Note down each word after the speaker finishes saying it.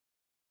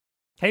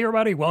Hey,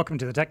 everybody. Welcome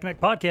to the Tech Connect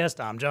podcast.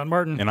 I'm John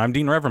Martin. And I'm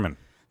Dean Reverman.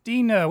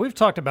 Dean, we've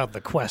talked about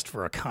the quest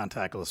for a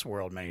contactless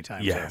world many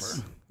times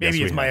over. Maybe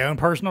Yes, it's my own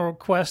personal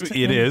quest.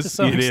 It is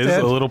a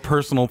little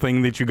personal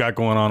thing that you got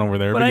going on over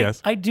there, but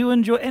yes. I do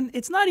enjoy, and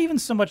it's not even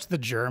so much the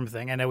germ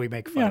thing. I know we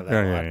make fun of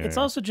that a lot. It's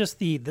also just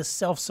the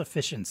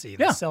self-sufficiency,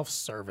 the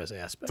self-service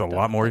aspect. It's a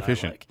lot more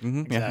efficient.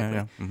 Like.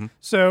 Exactly.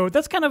 So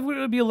that's kind of going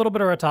to be a little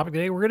bit of our topic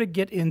today. We're going to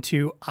get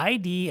into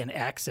ID and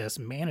access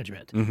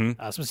management,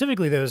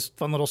 specifically those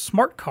fun little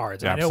smart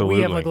cards. I know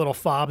we have like little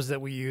fobs that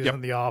we use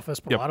in the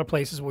office, but a lot of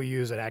places will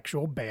use an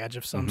actual badge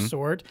of some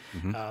sort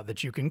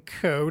that you can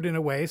code in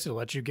a way so to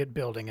let you get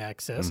building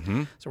access.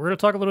 So we're going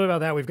to talk a little bit about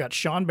that. We've got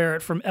Sean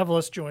Barrett from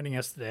Evolus joining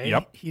us today.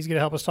 He's going to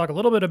help us talk a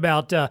little bit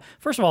about,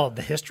 first of all,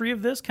 the history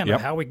of this, kind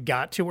of how we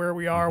got to where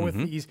we are with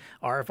these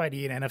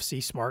RFID and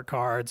NFC smart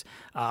cards.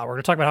 We're going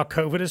to talk about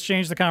how COVID has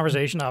changed the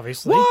conversation,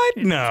 obviously. What?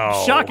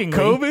 No. Shockingly.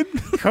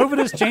 COVID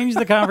has changed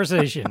the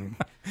conversation.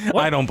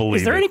 I don't believe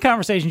Is there any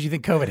conversations you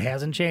think COVID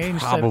hasn't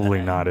changed?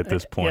 Probably not at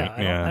this point.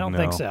 I don't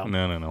think so.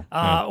 No.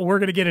 We're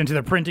going to get into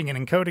the printing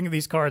and encoding of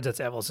these cards. That's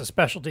Evolus'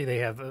 specialty. They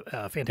have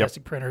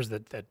fantastic printers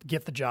that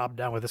get the job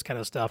done with this kind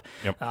of stuff.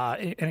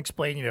 And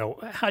explain,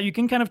 how you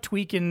can kind of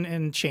tweak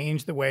and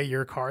change the way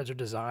your cards are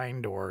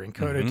designed or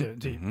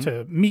encoded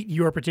to meet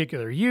your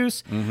particular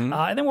use. And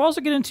then we'll also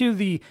get into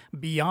the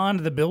beyond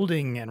the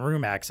building and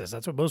room access.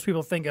 That's what most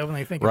people think of when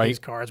they think of these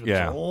cards, but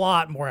there's a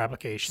lot more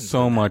applications.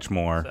 So much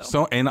more.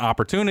 So and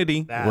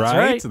opportunity,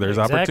 right? There's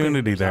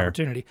opportunity there.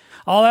 Opportunity.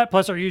 All that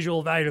plus our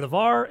usual value to the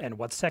VAR and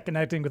what's tech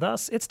connecting with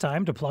us. It's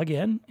time to plug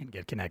in and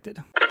get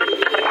connected.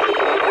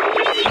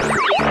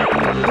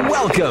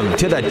 Welcome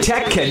to the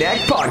Tech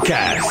Connect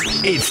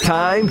podcast. It's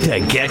time to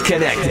get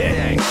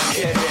connected.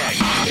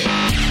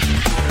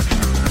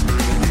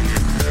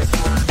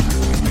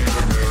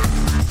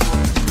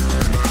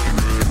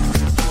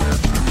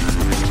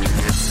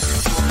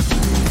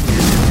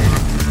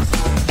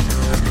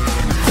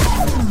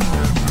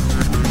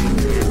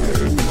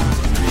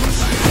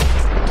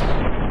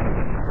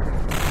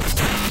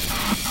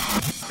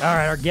 All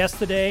right, our guest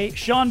today,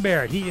 Sean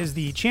Barrett. He is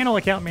the channel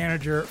account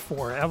manager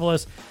for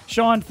Evolus.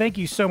 Sean, thank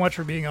you so much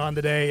for being on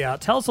today.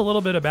 Tell us a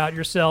little bit about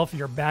yourself,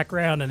 your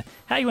background, and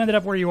how you ended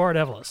up where you are at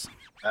Evolus.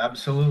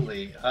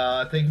 Absolutely.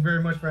 Thank you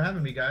very much for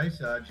having me,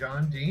 guys.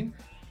 John, Dean.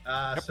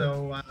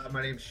 So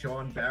my name's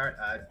Sean Barrett.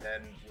 I've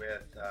been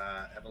with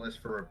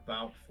Evolus for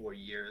about 4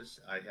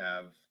 years. I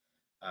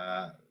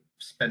have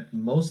spent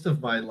most of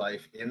my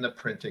life in the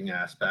printing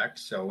aspect.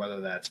 So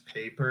whether that's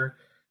paper,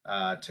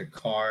 to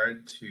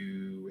card,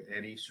 to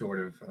any sort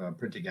of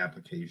printing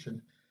application.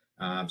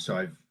 So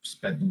I've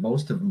spent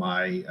most of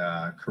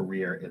my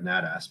career in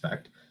that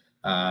aspect.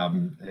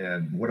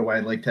 And what do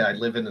I like to? I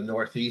live in the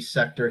Northeast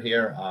sector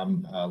here.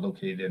 I'm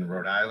located in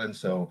Rhode Island,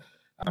 so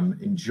I'm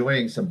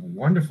enjoying some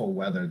wonderful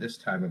weather this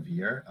time of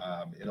year.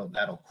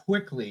 That'll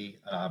quickly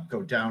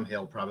go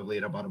downhill probably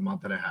in about a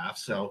month and a half.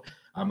 So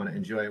I'm going to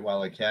enjoy it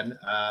while I can.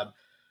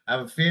 I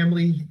have a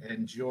family,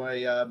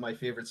 enjoy my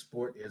favorite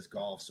sport is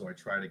golf, so I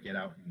try to get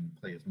out and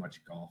play as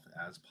much golf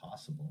as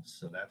possible.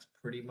 So that's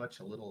pretty much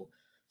a little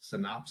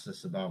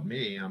synopsis about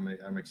me. I'm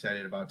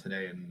excited about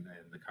today and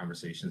the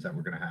conversations that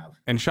we're going to have.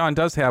 And Sean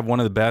does have one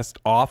of the best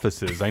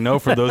offices. I know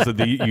for those of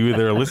you that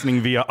are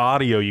listening via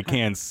audio, you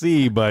can't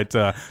see, but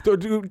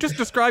just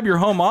describe your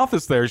home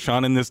office there,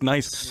 Sean, in this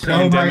nice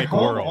pandemic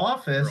world. My home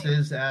office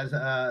is, as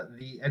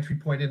the entry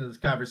point into this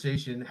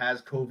conversation,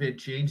 has COVID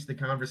changed the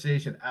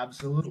conversation?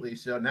 Absolutely.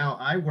 So now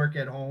I work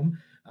at home.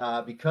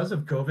 Because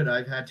of COVID,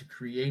 I've had to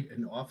create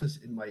an office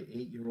in my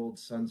 8-year-old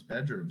son's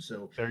bedroom.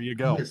 So there you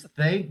go.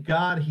 Thank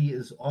God he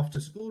is off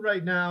to school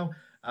right now,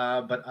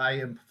 but I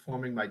am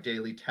performing my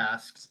daily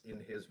tasks in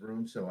his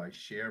room. So I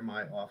share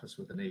my office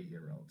with an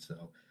 8-year-old.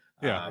 So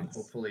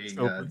hopefully,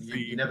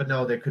 you never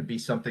know, there could be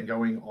something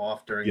going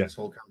off during this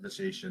whole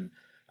conversation.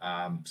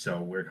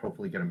 So we're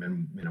hopefully going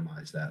to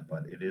minimize that,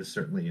 but it is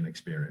certainly an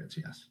experience.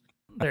 Yes.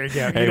 There you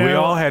go. Hey, we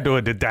all had to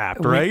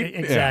adapt, right?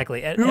 Exactly.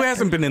 Yeah. Who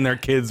hasn't been in their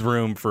kid's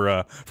room for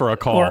a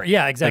call? Or,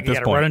 exactly. You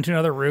got to run into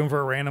another room for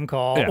a random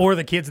call, or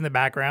the kids in the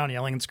background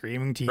yelling and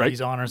screaming,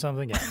 TV's on or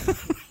something.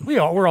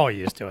 Yeah, we're all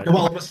used to it.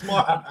 Well,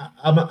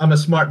 I'm a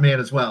smart man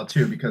as well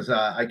too, because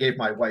I gave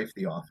my wife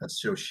the office,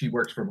 so she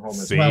works from home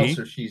as well.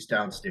 So she's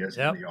downstairs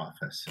in the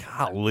office.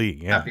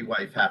 Golly, happy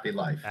wife, happy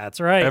life. That's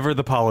right. Ever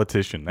the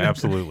politician,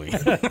 absolutely.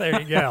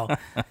 There you go.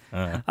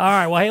 All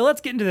right. Well, hey,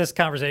 let's get into this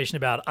conversation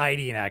about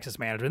ID and access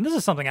management. This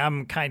is something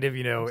I'm kind of,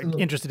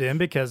 interested in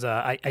because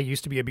I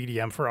used to be a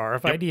BDM for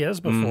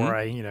RFIDs before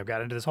I,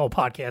 got into this whole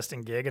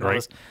podcasting gig and all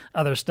this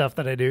other stuff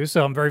that I do.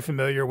 So I'm very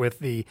familiar with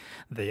the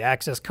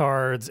access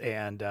cards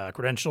and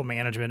credential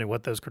management and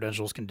what those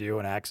credentials can do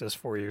and access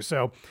for you.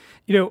 So,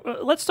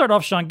 let's start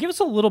off, Sean. Give us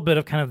a little bit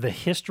of kind of the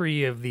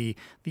history of the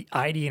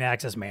ID and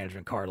access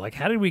management card. Like,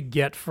 how did we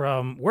get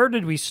from where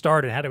did we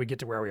start and how did we get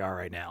to where we are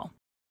right now?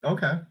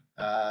 Okay.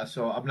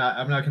 So I'm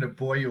not going to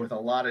bore you with a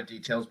lot of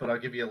details, but I'll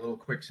give you a little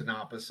quick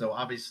synopsis. So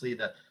obviously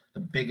the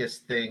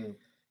biggest thing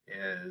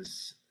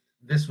is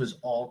this was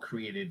all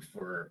created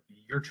for,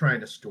 you're trying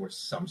to store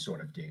some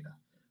sort of data.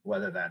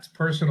 whether that's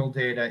personal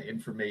data,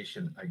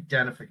 information,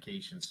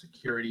 identification,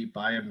 security,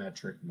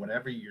 biometric,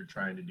 whatever you're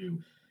trying to do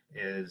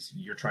is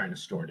you're trying to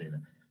store data.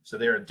 So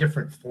there are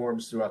different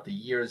forms throughout the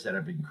years that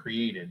have been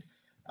created.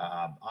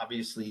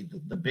 Obviously,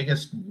 the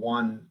biggest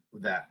one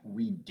that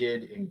we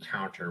did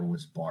encounter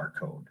was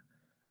barcode.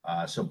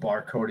 So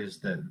barcode is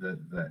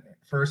the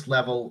first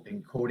level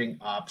encoding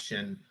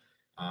option.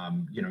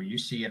 You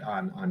see it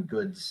on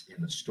goods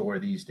in the store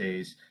these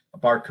days. A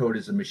barcode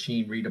is a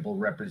machine readable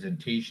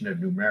representation of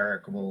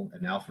numerical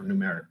and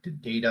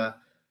alphanumeric data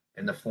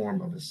in the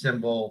form of a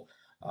symbol.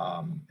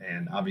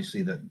 And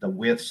obviously the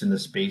widths and the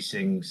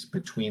spacings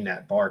between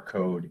that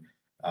barcode,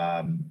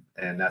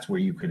 and that's where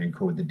you can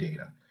encode the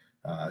data.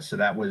 So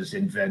that was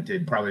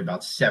invented probably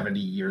about 70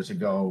 years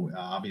ago.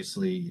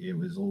 Obviously, it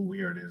was a little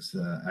weird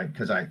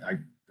because I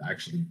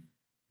actually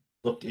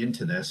looked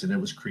into this, and it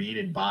was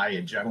created by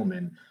a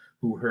gentleman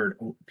who heard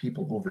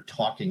people over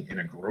talking in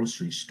a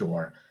grocery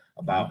store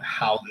about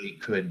how they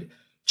could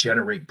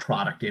generate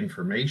product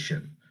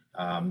information.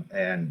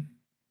 And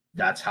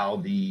that's how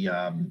the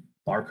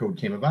barcode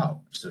came about.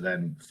 So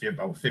then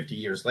about 50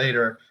 years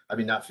later,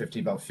 not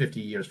 50, about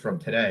 50 years from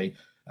today,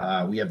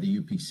 we have the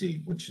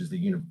UPC, which is the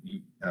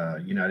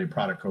United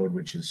Product Code,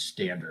 which is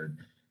standard.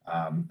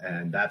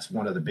 And that's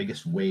one of the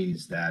biggest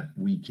ways that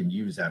we can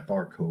use that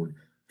barcode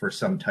for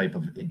some type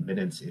of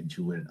admittance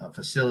into a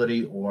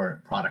facility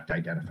or product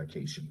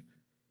identification.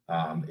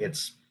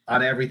 It's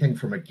on everything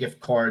from a gift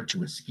card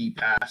to a ski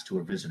pass to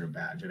a visitor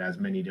badge. It has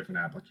many different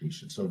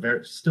applications, so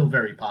still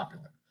very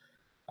popular.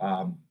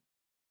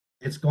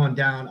 It's gone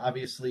down,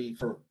 obviously,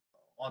 for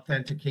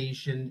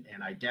authentication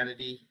and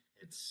identity.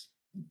 It's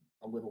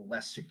a little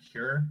less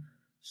secure.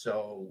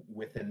 So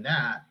within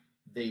that,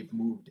 they've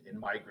moved and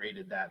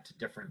migrated that to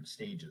different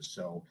stages.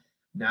 So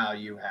now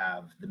you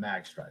have the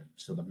magstripe.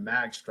 So the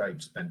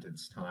magstripe spent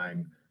its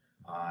time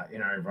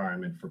in our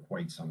environment for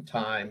quite some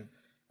time.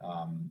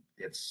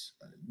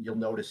 You'll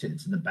notice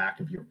it's in the back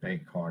of your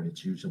bank card.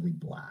 It's usually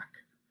black.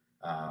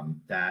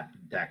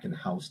 That can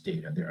house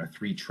data. There are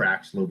 3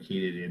 tracks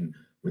located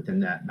within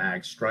that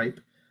magstripe.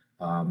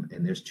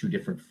 And there's 2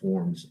 different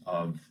forms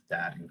of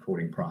that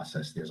encoding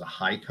process. There's a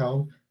high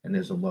co and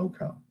there's a low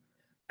co.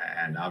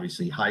 And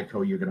obviously high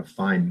co, you're going to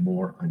find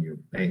more on your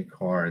bank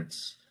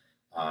cards,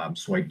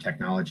 swipe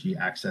technology,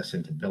 access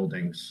into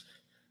buildings.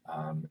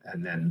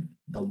 And then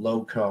the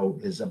low co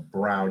is a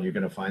brown. You're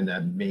going to find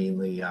that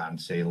mainly on,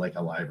 say, like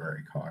a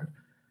library card.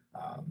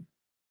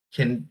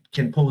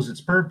 Can pose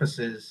its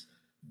purposes,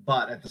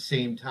 but at the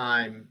same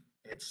time,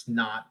 it's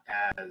not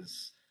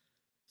as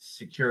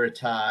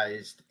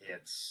securitized.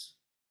 It's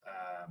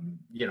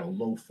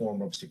low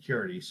form of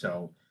security.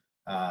 So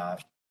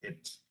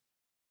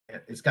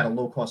it's got a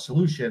low cost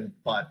solution,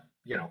 but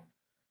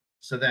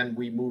so then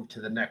we move to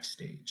the next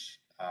stage.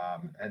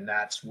 And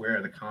that's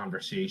where the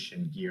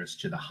conversation gears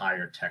to the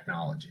higher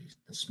technology,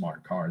 the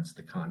smart cards,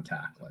 the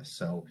contactless.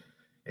 So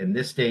in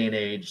this day and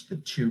age, the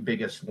 2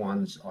 biggest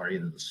ones are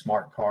either the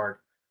smart card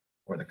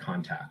or the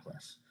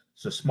contactless.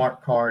 So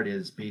smart card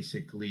is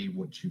basically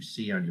what you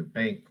see on your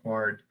bank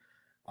card.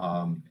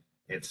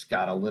 It's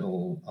got a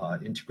little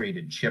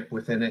integrated chip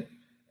within it,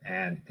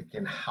 and it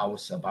can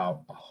house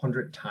about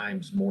 100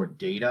 times more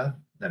data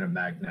than a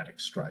magnetic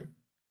stripe.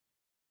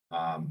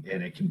 And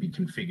it can be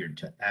configured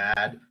to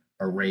add,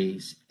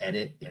 erase,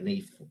 edit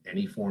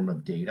any form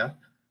of data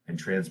and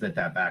transmit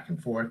that back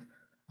and forth.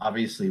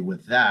 Obviously,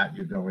 with that,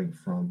 you're going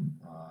from,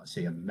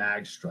 say, a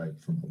mag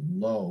stripe from a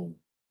low,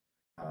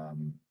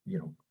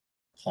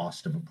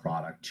 cost of a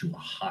product to a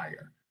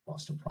higher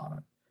cost of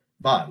product.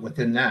 But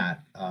within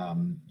that,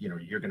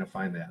 you're going to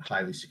find that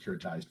highly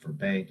securitized for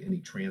bank. Any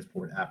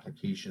transport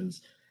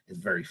applications is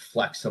very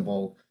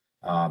flexible.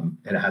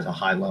 It has a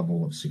high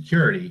level of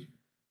security,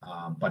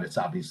 but it's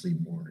obviously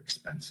more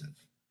expensive.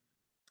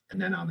 And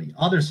then on the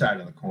other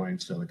side of the coin,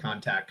 so the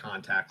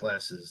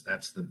contactless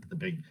that's the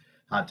big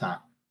hot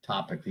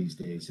topic these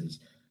days. Is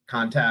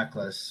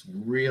contactless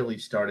really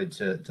started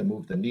to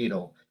move the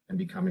needle and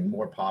becoming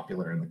more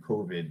popular in the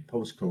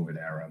post-COVID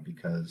era,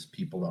 because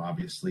people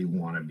obviously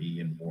want to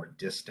be in more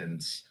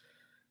distance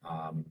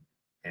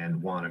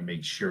and want to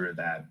make sure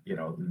that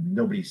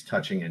nobody's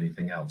touching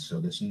anything else. So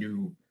this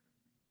new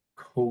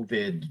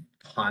COVID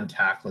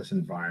contactless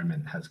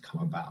environment has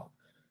come about.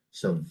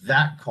 So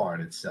that card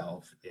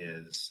itself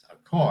is a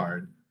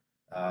card,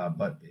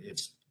 but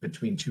it's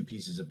between 2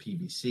 pieces of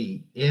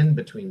PVC. In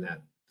between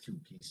that 2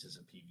 pieces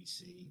of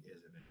PVC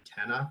is an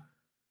antenna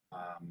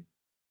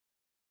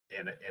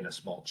and a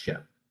small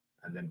chip.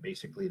 And then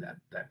basically that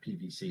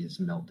PVC is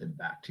melted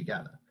back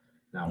together.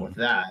 Now with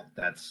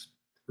that's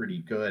pretty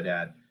good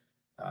at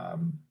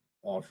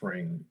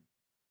offering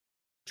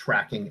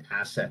tracking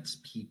assets,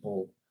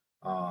 people,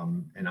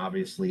 and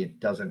obviously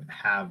it doesn't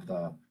have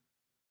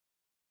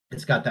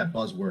it's got that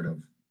buzzword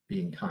of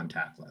being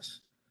contactless.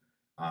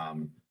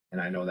 And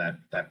I know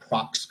that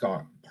Prox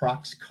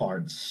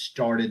cards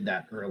started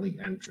that early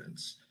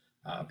entrance.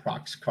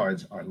 Prox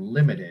cards are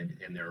limited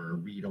and they're a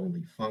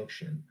read-only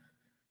function,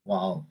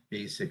 while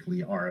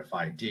basically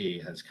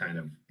RFID has kind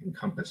of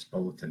encompassed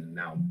both, and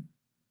now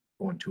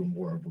going to a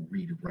more of a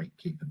read-write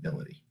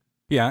capability.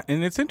 Yeah,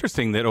 and it's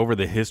interesting that over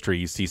the history,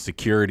 you see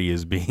security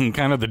as being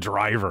kind of the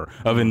driver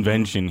of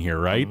invention here,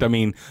 right? I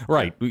mean,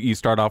 right, you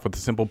start off with a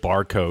simple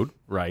barcode,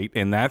 right?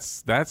 And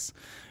that's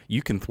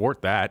you can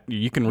thwart that.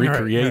 You can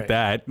recreate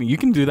that. You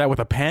can do that with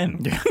a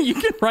pen. You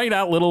can write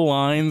out little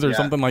lines or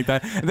something like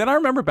that. And then I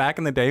remember back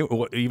in the day,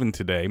 even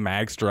today,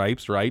 mag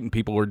stripes, right? And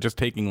people were just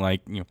taking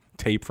like,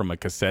 tape from a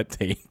cassette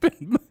tape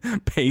and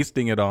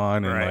pasting it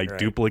on and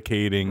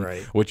duplicating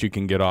what you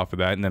can get off of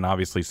that. And then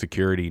obviously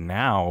security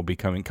now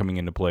coming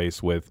into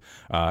place with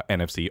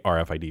NFC,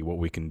 RFID, what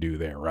we can do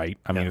there, right?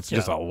 I mean, it's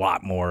just a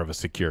lot more of a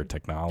secure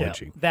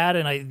technology. Yeah. That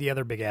and the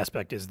other big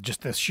aspect is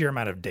just the sheer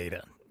amount of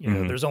data.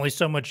 There's only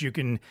so much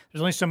there's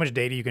only so much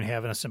data you can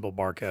have in a simple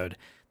barcode.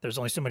 There's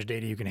only so much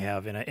data you can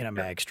have in a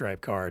mag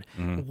stripe card.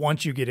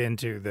 Once you get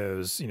into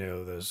those,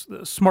 those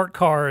smart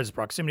cards,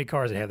 proximity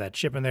cards that have that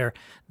chip in there,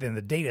 then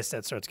the data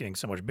set starts getting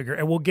so much bigger.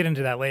 And we'll get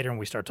into that later when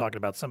we start talking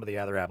about some of the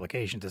other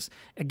applications.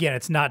 Again,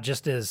 it's not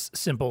just as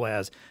simple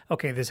as,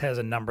 okay, this has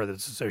a number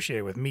that's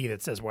associated with me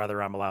that says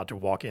whether I'm allowed to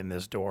walk in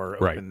this door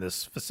or open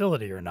this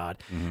facility or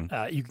not.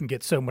 You can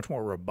get so much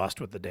more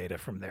robust with the data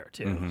from there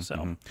too.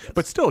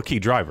 But still a key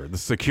driver, the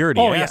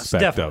security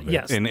aspect of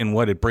it and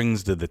what it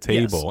brings to the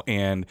table.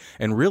 And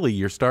really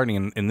you're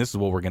starting, and this is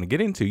what we're going to get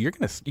into, you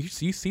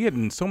see it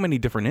in so many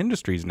different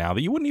industries now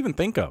that you wouldn't even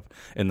think of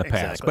in the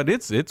past. But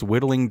it's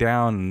whittling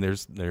down, and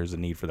there's a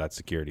need for that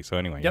security. So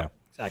anyway,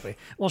 Exactly.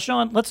 Well,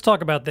 Sean, let's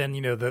talk about then,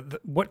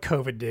 what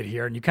COVID did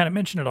here. And you kind of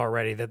mentioned it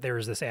already, that there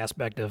is this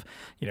aspect of,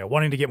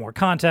 wanting to get more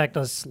contact,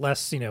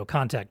 less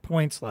contact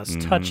points, less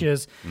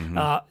touches.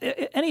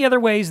 Any other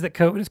ways that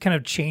COVID has kind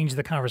of changed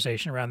the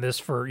conversation around this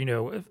for,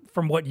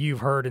 from what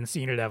you've heard and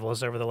seen at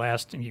Evolus over the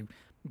last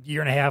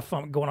year and a half,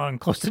 going on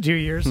close to 2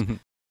 years?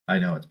 I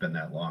know it's been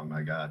that long,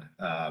 my God.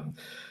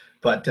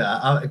 But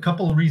a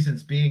couple of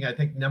reasons being, I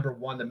think number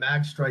one, the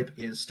mag stripe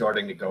is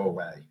starting to go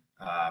away.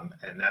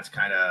 And that's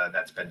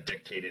been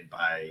dictated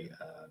by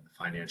the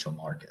financial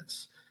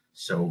markets.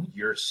 So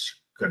you're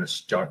going to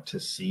start to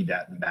see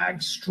that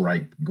mag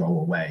stripe go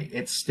away.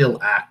 It's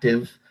still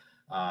active,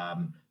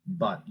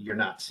 but you're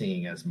not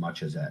seeing as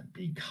much as that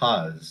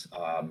because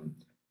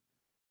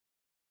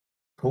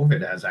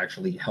COVID has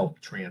actually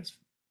helped transport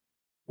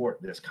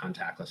this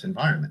contactless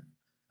environment.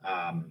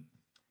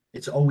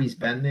 It's always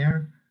been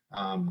there.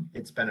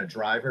 It's been a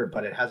driver,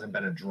 but it hasn't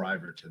been a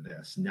driver to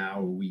this.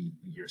 Now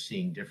you're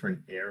seeing different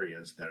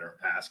areas that are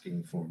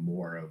asking for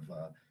more of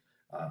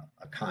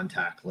a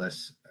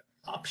contactless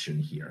option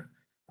here.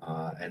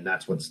 And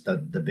that's what's the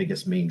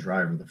biggest main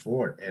driver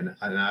for it. And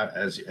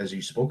as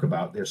you spoke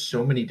about, there's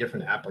so many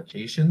different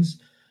applications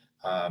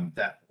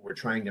that we're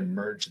trying to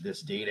merge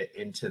this data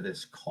into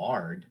this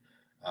card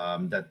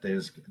that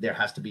there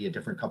has to be a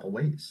different couple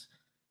ways.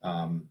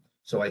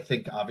 So I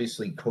think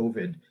obviously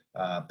COVID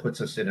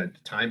puts us in a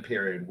time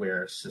period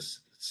where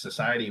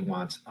society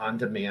wants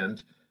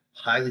on-demand,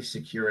 highly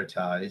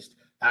securitized,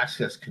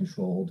 access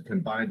controlled,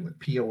 combined with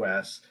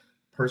POS,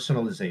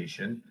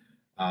 personalization,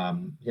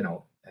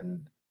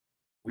 and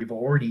we've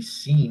already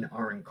seen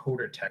our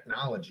encoder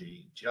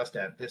technology just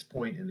at this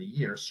point in the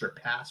year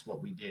surpass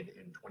what we did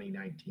in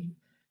 2019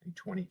 and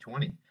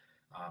 2020.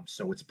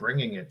 So it's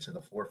bringing it to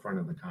the forefront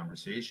of the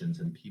conversations,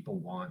 and people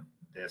want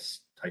this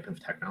type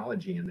of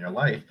technology in their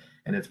life.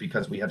 And it's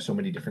because we have so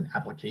many different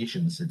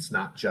applications. It's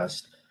not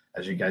just,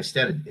 as you guys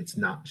stated, it's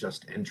not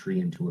just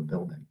entry into a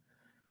building.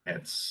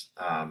 It's,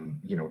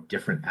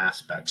 different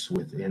aspects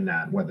within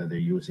that, whether they're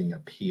using a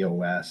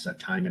POS, a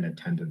time and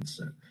attendance,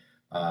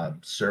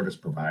 service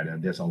provider.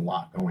 There's a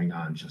lot going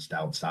on just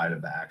outside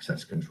of the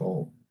access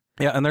control.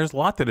 Yeah, and there's a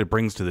lot that it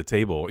brings to the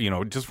table,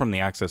 just from the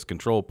access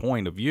control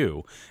point of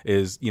view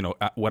is,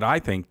 what I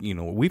think,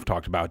 we've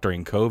talked about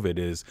during COVID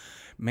is,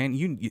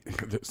 man,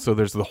 so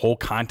there's the whole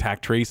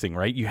contact tracing,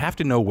 right? You have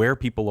to know where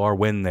people are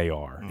when they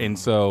are. And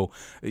so,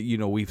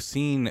 we've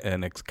seen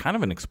kind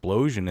of an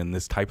explosion in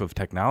this type of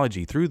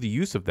technology through the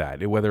use of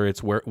that, whether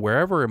it's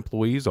wherever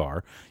employees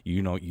are,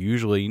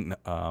 usually,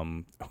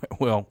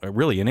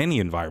 really in any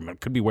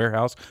environment, could be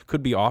warehouse,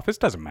 could be office,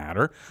 doesn't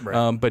matter.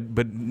 Right.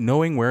 But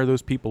knowing where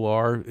those people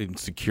are and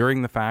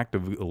securing the fact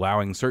of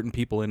allowing certain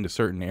people into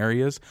certain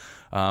areas.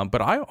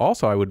 But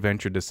I would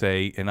venture to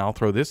say, and I'll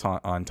throw this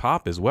on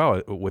top as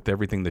well with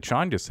everything that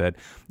Sean just said,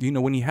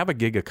 when you have a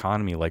gig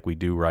economy like we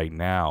do right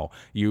now,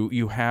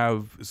 you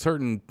have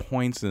certain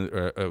points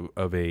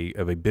of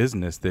a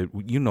business that,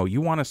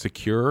 you want to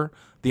secure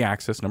the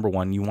access. Number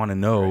one, you want to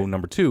know,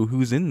 number two,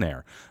 who's in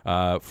there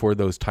for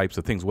those types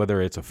of things,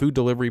 whether it's a food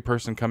delivery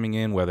person coming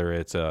in, whether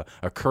it's a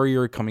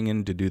courier coming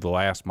in to do the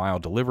last mile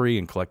delivery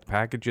and collect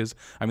packages.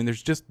 I mean,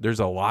 there's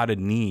a lot of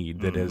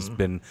need that has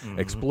been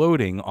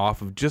exploding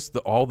off of just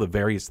all the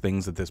various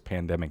things that this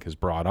pandemic has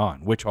brought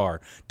on, which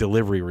are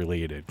delivery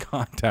related,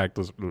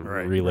 contactless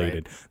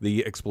related,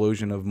 the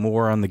explosion of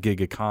more on the gig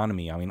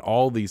economy. I mean,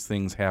 all these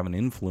things have an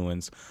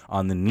influence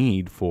on the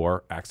need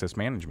for access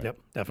management. Yep,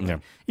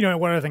 definitely. Yeah. And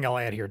one other thing I'll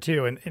add at here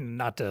too, and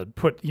not to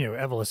put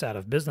Evolus out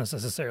of business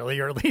necessarily,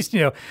 or at least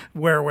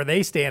where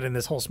they stand in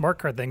this whole smart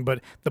card thing,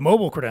 but the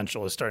mobile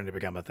credential is starting to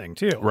become a thing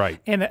too. Right.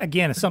 And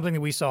again, it's something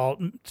that we saw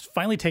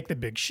finally take the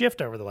big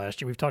shift over the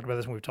last year. We've talked about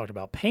this when we've talked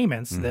about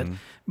payments, that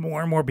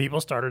more and more people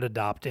started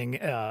adopting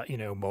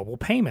mobile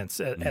payments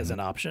as an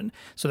option.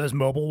 So those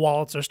mobile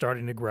wallets are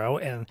starting to grow,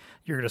 and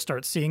you're going to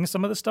start seeing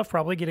some of this stuff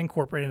probably get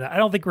incorporated. I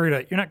don't think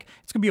it's going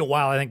to be a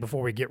while, I think,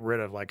 before we get rid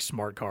of like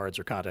smart cards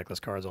or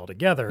contactless cards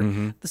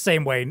altogether. The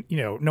same way,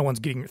 no one's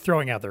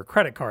throwing out their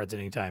credit cards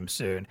anytime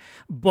soon.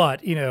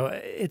 But,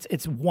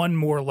 it's one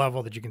more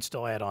level that you can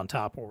still add on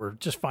top, where we're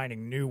just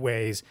finding new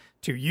ways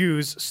to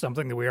use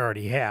something that we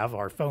already have,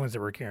 our phones that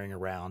we're carrying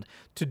around,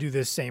 to do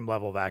this same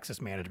level of access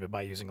management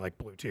by using like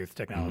Bluetooth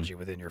technology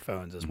within your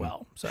phones as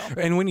well. So,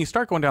 and when you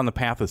start going down the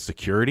path of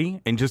security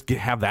and just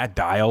have that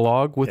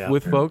dialogue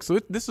with folks, so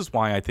this is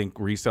why I think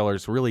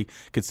resellers really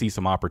could see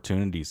some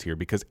opportunities here,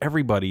 because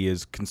everybody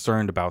is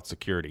concerned about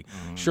security.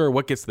 Sure,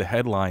 what gets the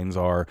headlines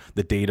are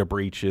the data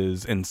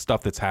breaches and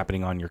stuff that's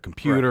happening on your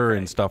computer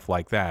and stuff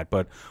like that.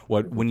 But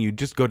when you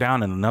just go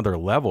down in another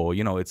level,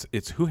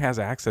 it's who has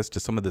access to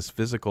some of this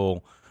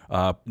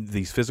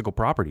these physical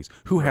properties,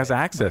 who has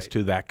access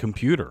to that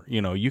computer.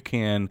 You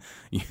can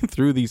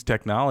through these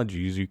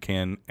technologies, you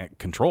can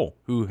control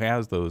who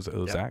has those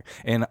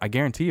and I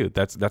guarantee you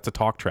that's a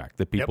talk track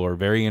that people are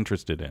very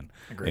interested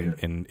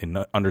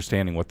in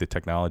understanding what the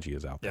technology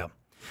is out there.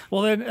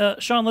 Well then,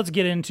 Sean, let's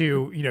get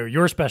into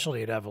your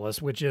specialty at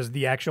Evolus, which is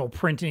the actual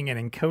printing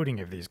and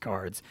encoding of these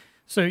cards.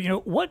 So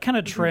what kind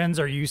of trends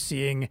are you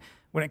seeing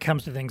when it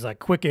comes to things like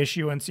quick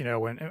issuance,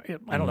 when,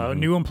 I don't know, a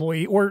new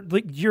employee, or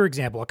like your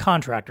example, a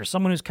contractor,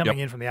 someone who's coming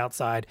in from the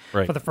outside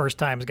for the first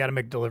time, has got to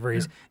make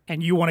deliveries,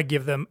 and you want to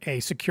give them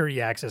a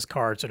security access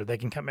card so that they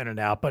can come in and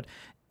out. But,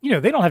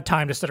 they don't have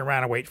time to sit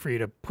around and wait for you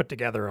to put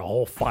together a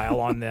whole file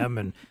on them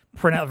and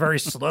fill out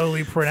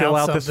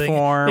something. This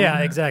form. Yeah,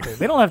 exactly.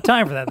 They don't have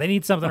time for that. They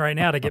need something right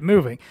now to get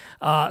moving.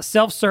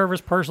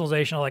 Self-service,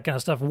 personalization, all that kind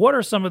of stuff. What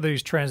are some of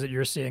these trends that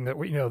you're seeing that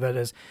that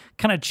is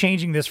kind of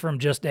changing this from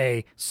just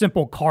a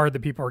simple card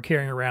that people are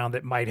carrying around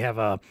that might have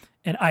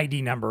an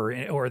ID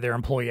number or their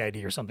employee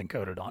ID or something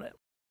coded on it?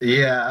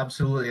 Yeah,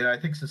 absolutely. And I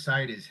think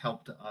society has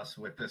helped us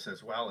with this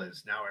as well,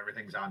 as now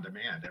everything's on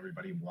demand.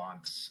 Everybody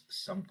wants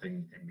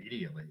something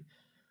immediately.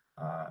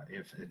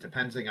 If it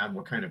depending on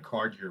what kind of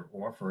card you're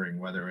offering,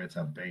 whether it's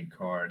a bank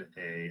card,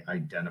 a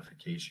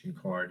identification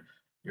card,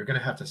 you're going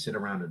to have to sit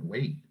around and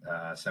wait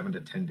 7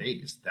 to 10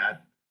 days.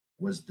 That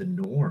was the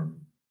norm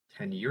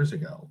 10 years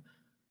ago.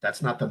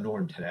 That's not the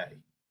norm today.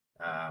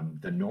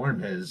 The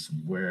norm is,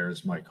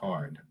 where's my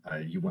card?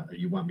 You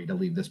want me to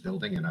leave this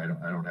building and I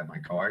don't have my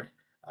card?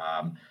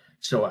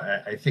 So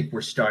I think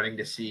we're starting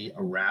to see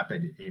a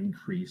rapid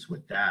increase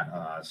with that.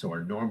 So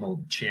our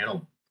normal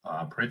channel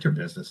printer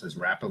business has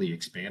rapidly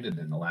expanded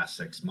in the last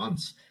 6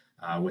 months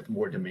with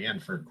more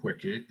demand for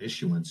quick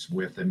issuance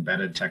with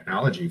embedded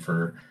technology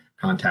for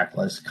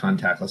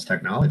contactless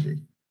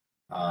technology.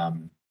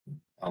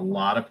 A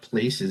lot of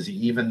places,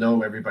 even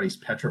though everybody's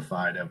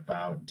petrified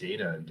about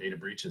data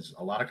breaches,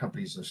 a lot of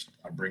companies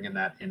are bringing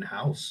that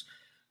in-house.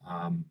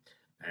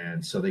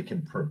 And so they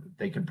can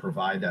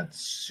provide that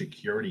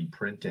security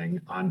printing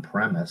on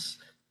premise,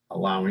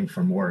 allowing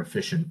for more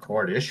efficient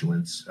card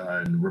issuance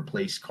and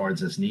replace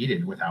cards as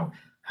needed without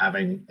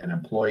having an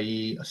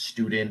employee, a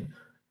student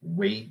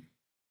wait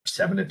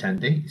 7 to 10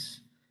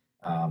 days.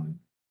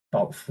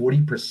 About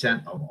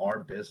 40% of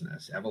our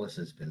business,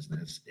 Evolus's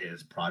business,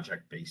 is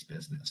project-based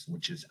business,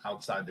 which is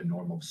outside the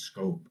normal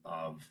scope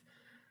of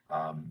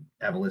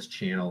Evolus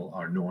channel.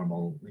 Our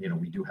normal,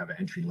 we do have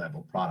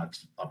entry-level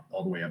products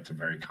all the way up to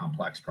very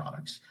complex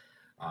products.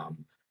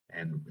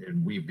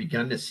 And we've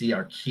begun to see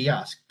our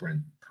kiosk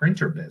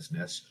printer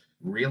business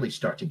really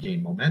start to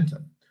gain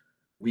momentum.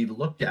 We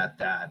looked at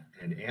that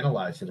and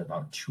analyzed it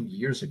about 2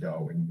 years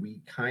ago, and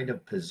we kind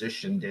of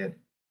positioned it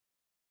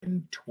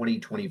in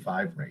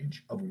 2025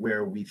 range of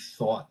where we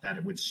thought that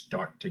it would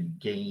start to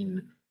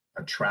gain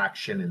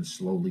attraction and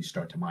slowly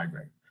start to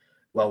migrate.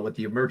 Well, with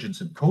the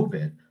emergence of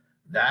COVID,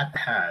 that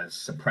has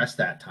suppressed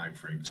that time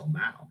frame till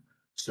now.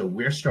 So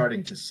we're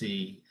starting to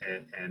see,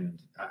 and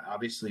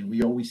obviously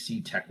we always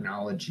see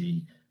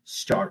technology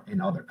start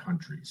in other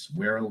countries.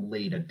 We're a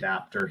late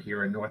adapter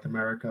here in North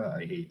America.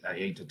 I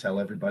hate to tell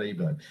everybody,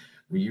 but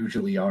we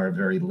usually are a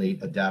very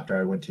late adapter.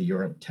 I went to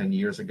Europe 10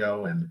 years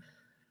ago, and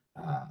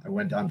I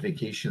went on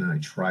vacation and I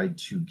tried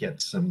to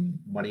get some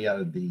money out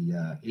of the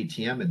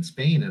ATM in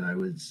Spain, and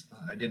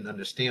I didn't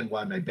understand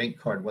why my bank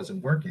card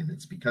wasn't working.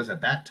 It's because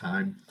at that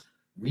time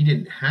we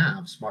didn't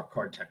have smart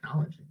card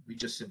technology. We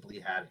just simply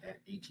had an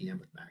ATM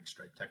with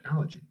magstripe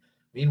technology.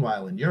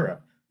 Meanwhile, in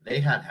Europe, they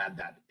had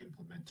that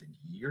implemented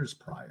years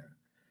prior.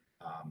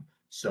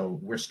 So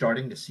we're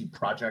starting to see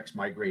projects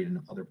migrate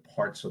in other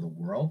parts of the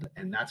world,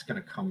 and that's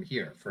going to come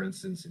here. For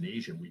instance, in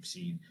Asia, we've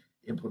seen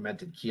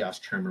implemented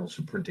kiosk terminals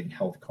for printing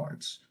health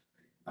cards.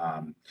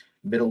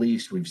 Middle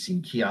East, we've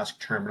seen kiosk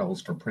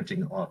terminals for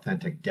printing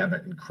authentic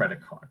debit and credit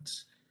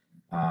cards.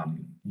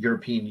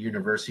 European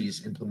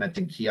universities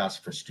implementing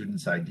kiosks for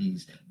students'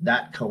 IDs,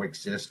 that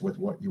coexists with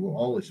what you were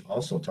always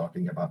also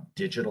talking about,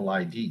 digital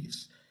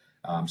IDs.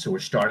 So we're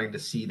starting to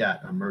see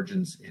that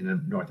emergence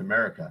in North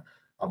America.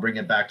 I'll bring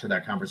it back to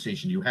that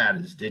conversation you had,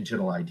 is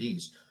digital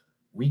IDs.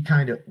 We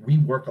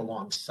work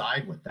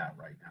alongside with that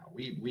right now.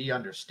 We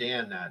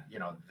understand that,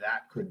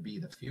 that could be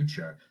the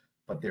future,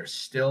 but there's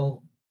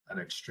still an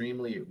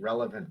extremely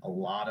relevant, a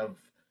lot of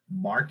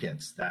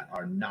markets that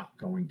are not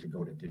going to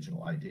go to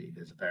digital ID.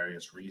 There's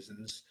various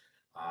reasons.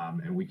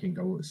 And we can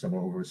go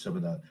over some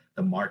of the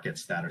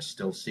markets that are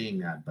still seeing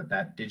that, but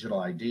that digital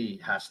ID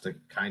has to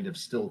kind of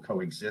still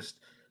coexist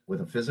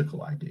with a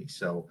physical ID.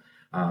 So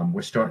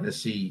we're starting to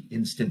see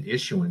instant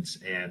issuance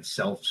and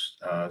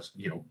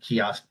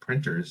kiosk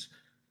printers.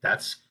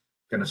 That's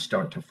going to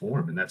start to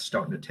form, and that's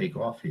starting to take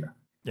off here.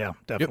 Yeah,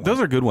 definitely. Those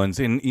are good ones.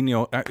 And,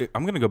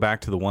 I'm going to go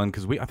back to the one,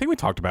 because I think we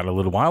talked about it a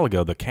little while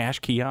ago, the cash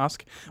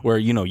kiosk, where,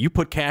 you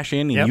put cash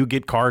in and you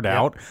get card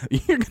out.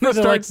 You're going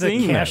to start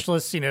seeing the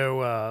cashless,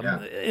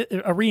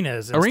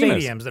 arenas and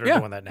stadiums that are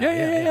doing that now.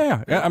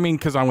 Yeah. I mean,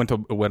 because I went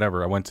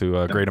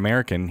to Great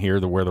American here,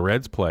 where the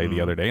Reds play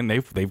the other day, and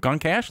they've gone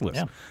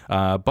cashless.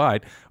 Yeah.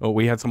 But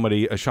we had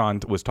somebody,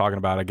 Sean was talking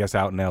about, I guess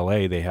out in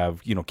LA, they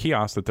have,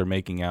 kiosks that they're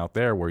making out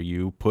there where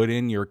you put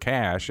in your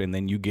cash and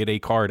then you get a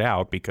card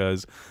out,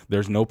 because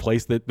there's no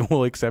place that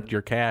will accept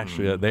your cash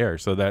there.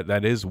 So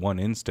that is one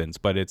instance,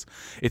 but it's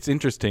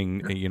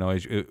interesting,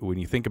 when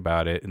you think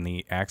about it in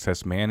the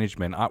access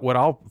management. What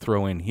I'll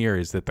throw in here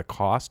is that the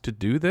cost to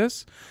do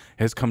this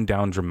has come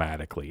down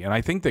dramatically, and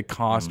I think that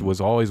cost was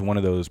always one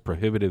of those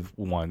prohibitive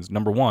ones,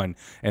 number one.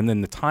 And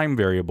then the time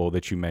variable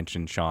that you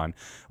mentioned, Sean,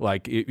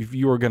 like if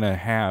you were going to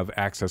have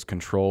access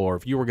control, or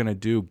if you were going to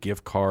do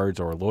gift cards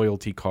or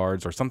loyalty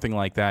cards or something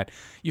like that,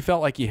 you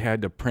felt like you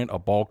had to print a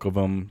bulk of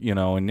them,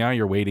 and now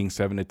you're waiting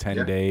 7 to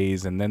 10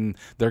 days, and then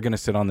they're going to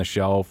sit on the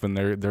shelf and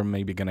they're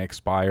maybe going to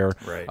expire.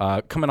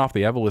 Right. Coming off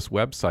the Evolus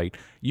website,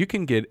 you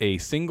can get a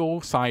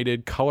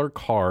single-sided color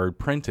card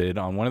printed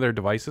on one of their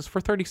devices for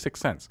 36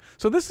 cents.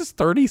 So this is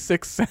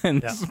 36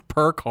 cents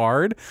per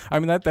card. I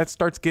mean, that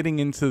starts getting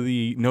into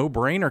the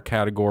no-brainer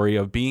category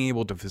of being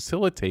able to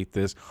facilitate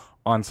this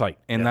on site.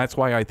 And that's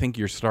why I think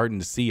you're starting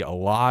to see a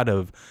lot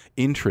of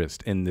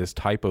interest in this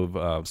type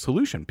of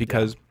solution,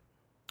 because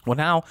well,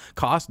 now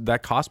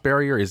that cost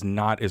barrier is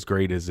not as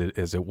great as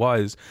it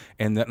was,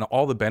 and then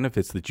all the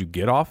benefits that you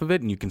get off of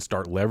it, and you can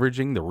start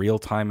leveraging the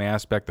real-time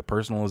aspect, the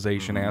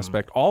personalization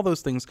aspect, all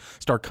those things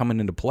start coming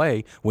into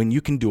play when you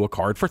can do a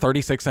card for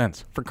 36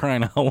 cents, for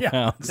crying out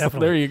loud. So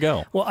there you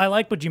go. Well, I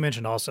like what you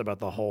mentioned also about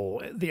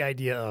the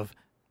idea of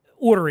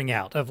ordering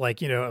out, of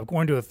of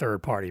going to a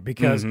third party,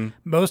 because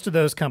most of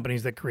those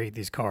companies that create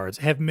these cards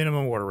have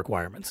minimum order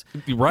requirements.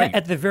 Right.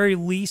 At the very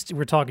least,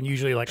 we're talking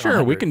usually like sure,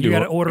 100. We can do. You got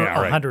to order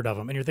 100 of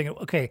them, and you're thinking,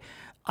 okay,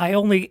 I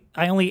only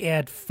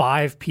add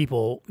 5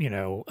 people,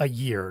 a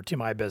year to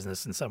my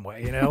business in some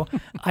way.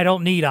 I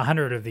don't need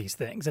 100 of these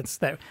things. It's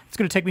going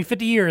to take me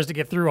 50 years to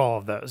get through all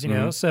of those.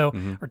 So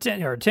or 10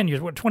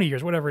 years, 20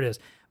 years, whatever it is.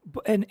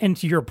 And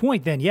to your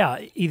point, then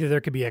either there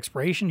could be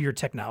expiration, your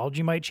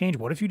technology might change.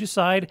 What if you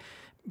decide,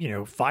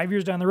 5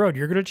 years down the road,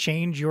 you're going to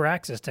change your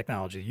access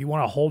technology. You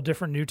want a whole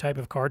different new type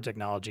of card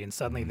technology, and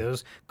suddenly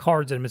those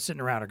cards that have been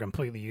sitting around are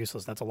completely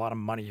useless. That's a lot of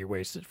money you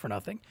wasted for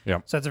nothing.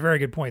 Yeah. So that's a very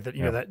good point that,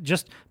 that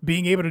just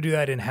being able to do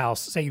that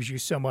in-house saves you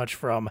so much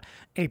from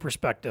a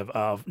perspective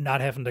of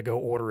not having to go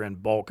order in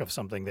bulk of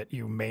something that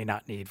you may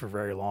not need for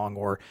very long,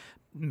 or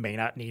may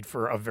not need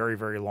for a very,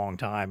 very long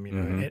time.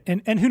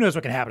 And who knows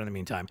what can happen in the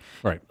meantime.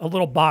 Right. A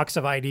little box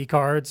of ID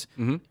cards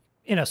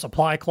in a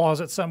supply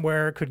closet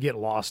somewhere could get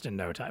lost in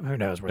no time. Who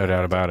knows? No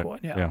doubt about it.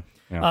 Yeah.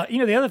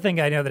 The other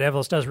thing I know that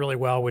Evolus does really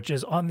well, which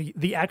is on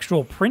the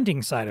actual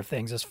printing side of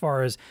things, as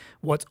far as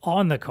what's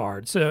on the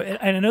card. So,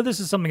 and I know this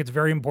is something that's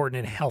very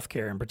important in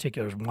healthcare in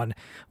particular. Is one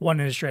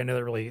industry I know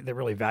that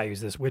really values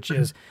this, which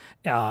is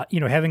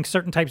having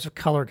certain types of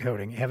color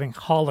coding, having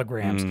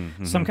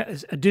holograms, some kind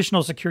of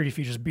additional security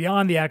features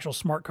beyond the actual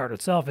smart card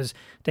itself, is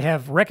to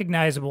have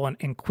recognizable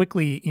and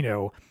quickly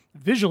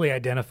visually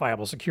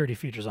identifiable security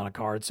features on a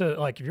card. So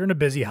like if you're in a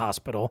busy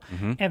hospital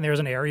and there's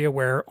an area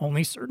where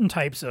only certain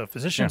types of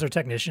physicians or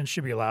technicians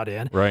should be allowed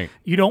in, right?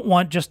 You don't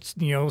want just,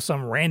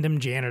 some random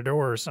janitor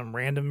or some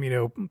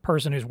random,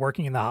 person who's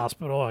working in the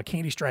hospital, a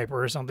candy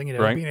striper or something,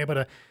 being able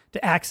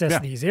to access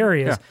these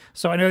areas. Yeah.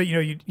 So I know,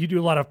 you do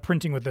a lot of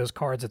printing with those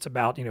cards. It's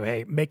about,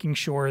 hey, making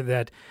sure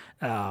that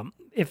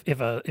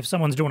if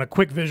someone's doing a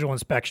quick visual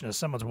inspection as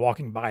someone's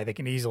walking by, they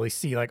can easily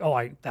see that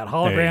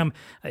hologram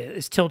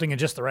is tilting in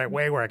just the right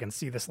way where I can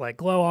see this light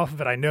glow off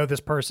of it. I know this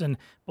person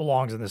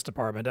belongs in this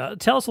department.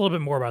 Tell us a little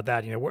bit more about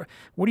that.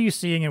 What are you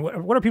seeing, and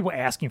what are people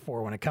asking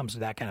for when it comes to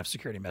that kind of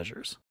security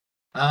measures?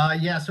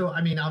 So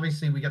I mean,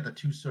 obviously we got the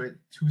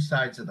two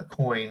sides of the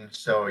coin.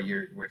 So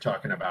we're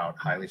talking about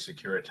highly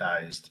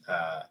securitized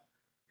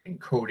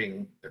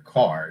encoding the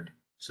card.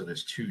 So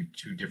there's two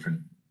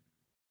different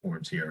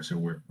forms here. So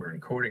we're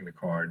encoding the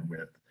card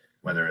with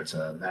whether it's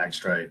a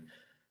magstripe,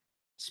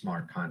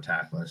 smart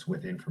contactless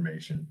with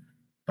information,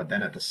 but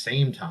then at the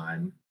same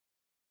time,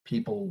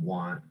 people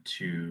want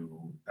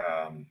to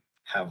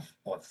have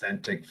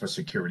authentic for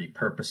security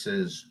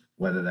purposes,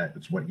 whether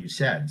that's what you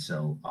said,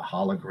 so a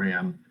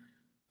hologram,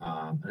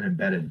 an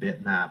embedded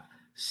bitmap,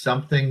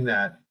 something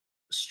that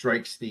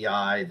strikes the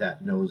eye,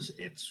 that knows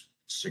it's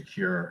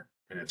secure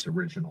and it's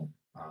original.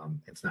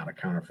 It's not a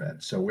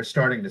counterfeit. So we're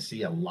starting to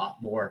see a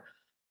lot more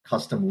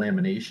custom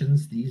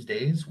laminations these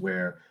days,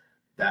 where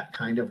that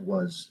kind of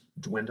was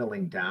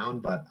dwindling down,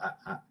 but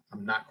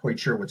I'm not quite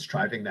sure what's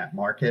driving that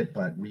market,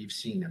 but we've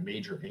seen a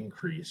major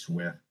increase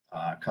with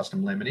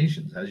custom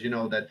laminations. As you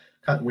know, that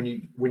when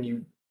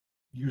you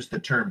use the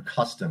term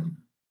custom,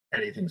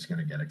 anything's going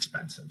to get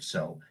expensive.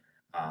 So,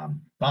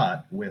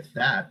 but with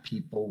that,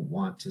 people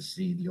want to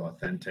see the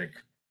authentic,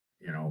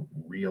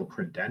 real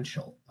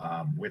credential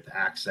with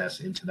access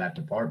into that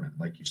department.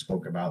 Like you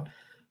spoke about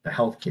the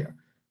healthcare.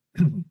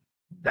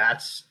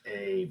 That's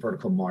a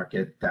vertical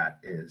market that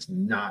is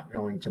not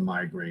going to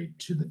migrate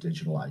to the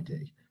digital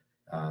ID.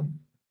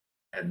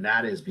 And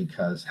that is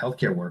because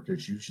healthcare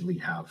workers usually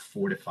have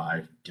 4 to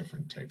 5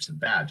 different types of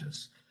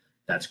badges.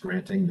 That's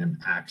granting them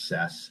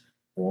access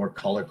or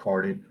color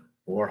coded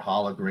or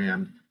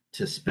hologram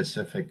to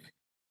specific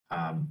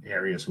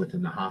areas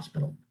within the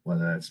hospital,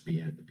 whether that's be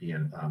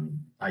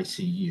an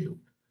ICU,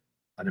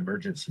 an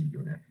emergency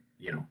unit,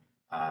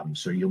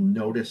 so you'll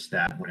notice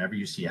that whenever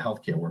you see a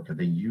healthcare worker,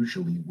 they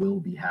usually will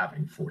be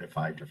having 4 to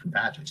 5 different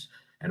badges,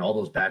 and all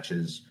those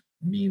badges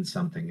mean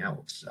something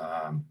else,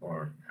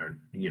 or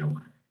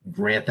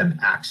grant them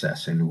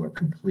access into a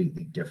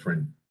completely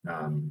different,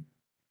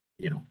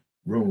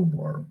 room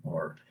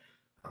or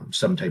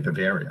some type of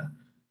area.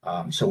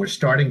 So we're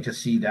starting to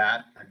see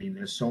that. I mean,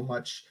 there's so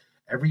much.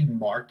 Every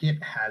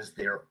market has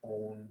their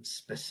own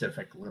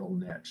specific little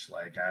niche.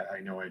 Like I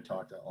know I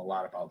talked a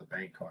lot about the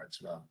bank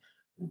cards.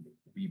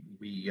 We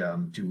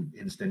do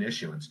instant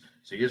issuance.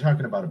 So you're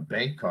talking about a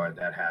bank card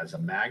that has a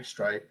mag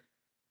stripe,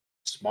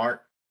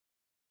 smart,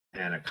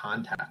 and a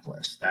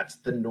contactless. That's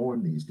the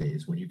norm these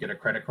days. When you get a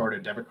credit card or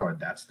debit card,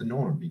 that's the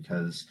norm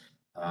because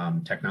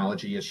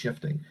technology is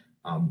shifting.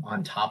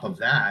 On top of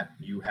that,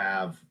 you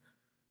have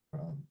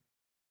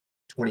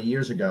 20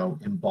 years ago,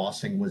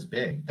 embossing was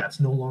big. That's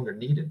no longer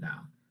needed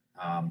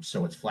now.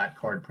 So it's flat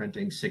card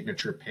printing,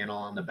 signature panel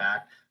on the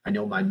back. I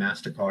know my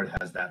MasterCard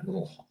has that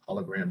little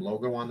hologram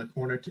logo on the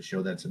corner to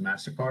show that's a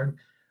MasterCard.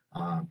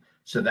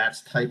 So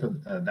that's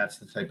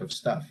the type of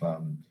stuff.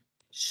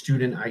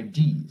 Student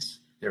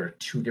IDs. There are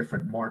 2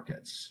 different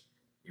markets.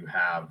 You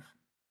have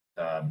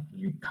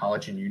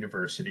college and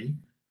university,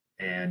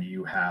 and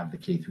you have the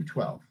K through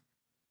 12.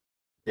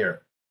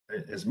 They're,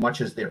 as much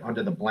as they're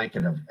under the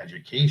blanket of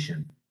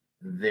education,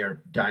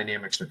 their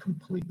dynamics are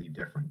completely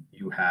different.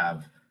 You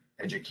have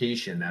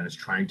education that is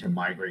trying to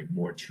migrate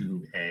more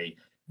to a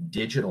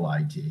digital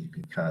ID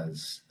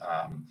because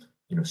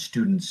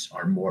students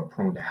are more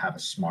prone to have a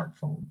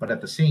smartphone, but at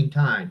the same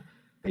time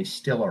they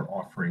still are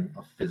offering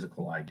a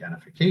physical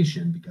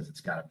identification because it's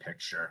got a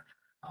picture,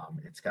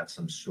 it's got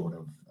some sort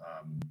of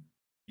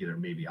either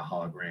maybe a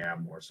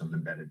hologram or some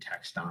embedded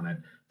text on it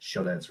to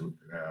show that it's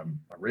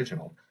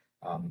original.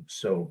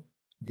 So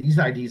these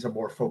IDs are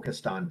more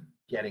focused on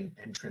getting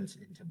entrance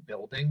into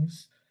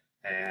buildings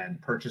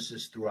and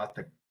purchases throughout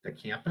the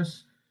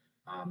campus.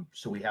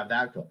 So we have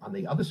that. On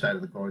the other side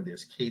of the coin,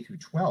 there's K through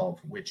 12,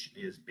 which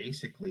is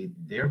basically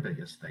their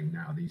biggest thing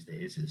now these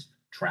days is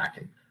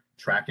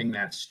tracking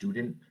that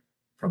student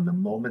from the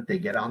moment they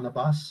get on the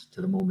bus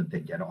to the moment they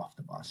get off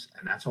the bus.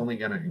 And that's only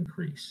going to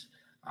increase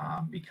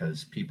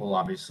because people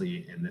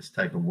obviously in this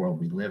type of world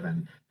we live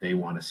in, they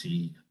want to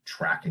see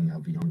tracking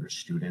of younger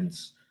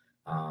students.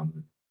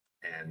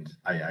 And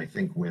I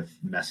think with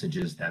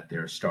messages that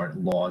they're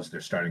starting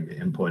to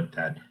input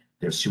that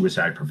there's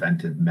suicide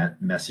preventive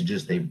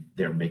messages,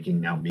 they're making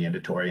now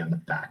mandatory on the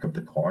back of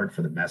the card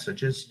for the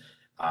messages.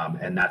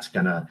 And that's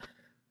gonna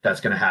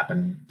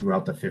happen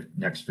throughout the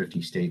next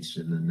 50 states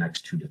in the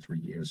next 2 to 3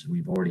 years.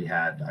 We've already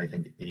had, I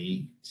think,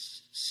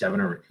 7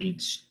 or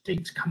 8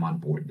 states come on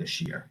board this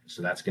year.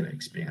 So that's going to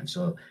expand.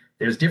 So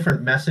there's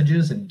different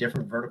messages in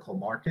different vertical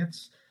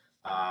markets.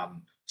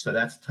 So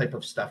that's the type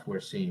of stuff we're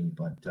seeing,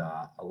 but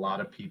a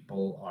lot of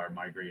people are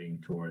migrating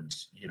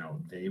towards,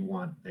 they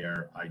want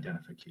their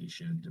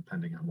identification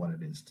depending on what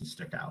it is to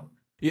stick out.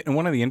 Yeah, and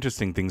one of the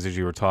interesting things as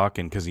you were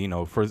talking, because,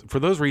 for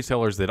those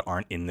resellers that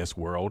aren't in this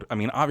world, I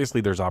mean, obviously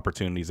there's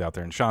opportunities out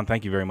there. And Sean,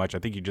 thank you very much. I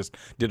think you just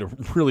did a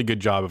really good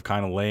job of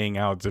kind of laying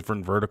out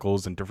different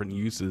verticals and different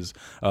uses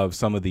of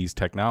some of these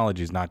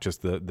technologies, not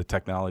just the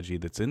technology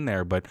that's in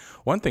there. But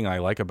one thing I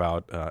like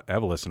about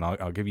Evolus, and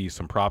I'll give you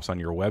some props on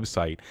your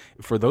website,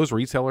 for those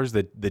resellers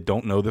that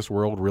don't know this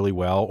world really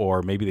well,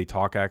 or maybe they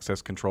talk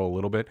access control a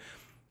little bit,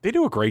 they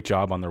do a great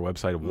job on their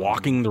website of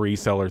walking the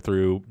reseller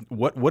through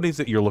what is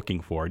it you're looking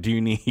for. Do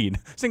you need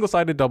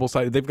single-sided,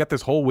 double-sided? They've got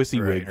this whole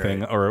WYSIWYG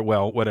thing, or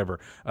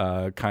whatever,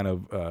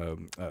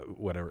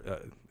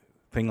 whatever.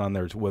 thing on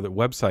their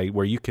website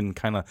where you can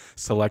kind of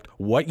select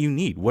what you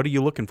need. What are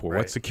you looking for?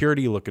 What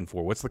security are you looking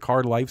for? What's the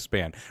card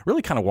lifespan?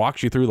 Really kind of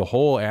walks you through the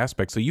whole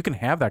aspect so you can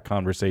have that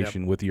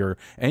conversation with your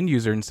end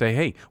user and say,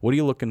 hey, what are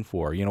you looking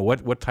for? You know,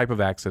 what type of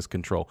access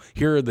control?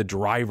 Here are the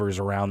drivers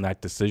around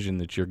that decision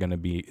that you're going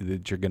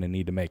to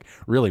need to make.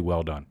 Really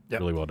well done.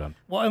 Really well done.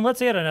 Well, and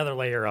let's add another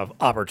layer of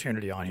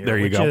opportunity on here, there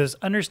you which go. is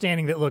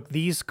understanding that, look,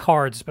 these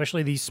cards,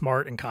 especially these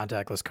smart and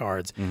contactless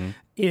cards,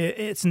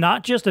 it's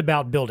not just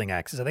about building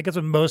access. I think that's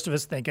what most of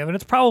us think of, and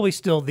it's probably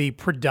still the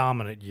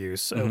predominant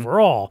use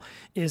overall,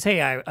 is,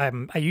 hey,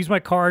 I use my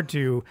card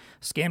to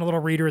scan a little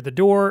reader at the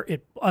door,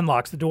 it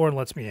unlocks the door and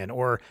lets me in,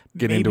 or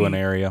get into an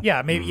area.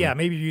 Yeah, maybe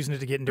maybe you're using it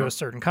to get into a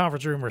certain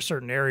conference room or a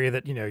certain area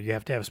that, you know, you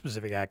have to have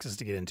specific access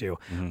to get into.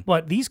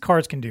 But these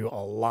cards can do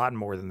a lot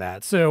more than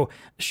that. So,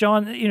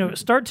 Sean, you know,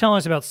 start telling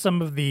us about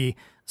some of the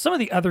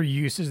other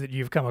uses that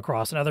you've come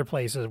across in other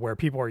places where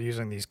people are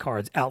using these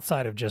cards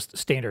outside of just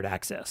standard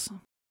access.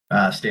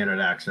 Standard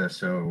access.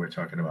 So we're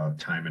talking about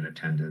time and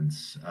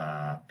attendance,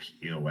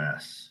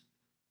 POS,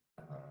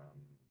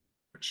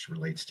 which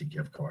relates to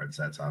gift cards.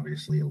 That's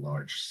obviously a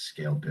large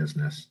scale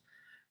business.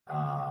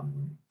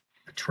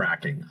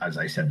 Tracking, as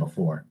I said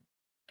before,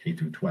 K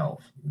through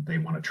 12, they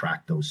want to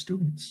track those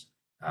students.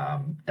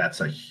 That's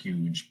a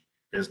huge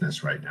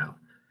business right now.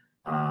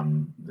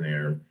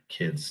 Their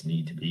kids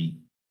need to be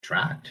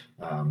tracked.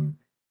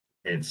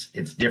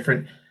 It's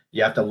different.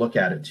 You have to look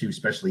at it too,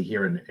 especially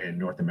here in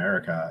North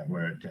America,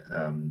 where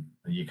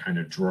you kind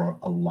of draw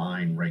a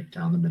line right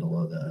down the middle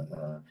of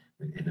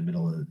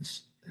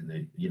in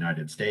the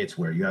United States,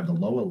 where you have the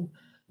lower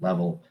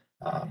level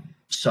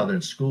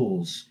southern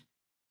schools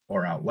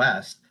or out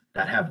west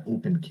that have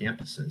open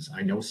campuses.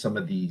 I know some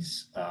of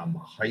these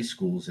high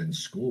schools and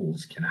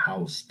schools can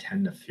house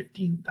 10 to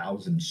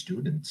 15,000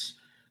 students.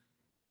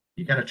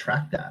 You got to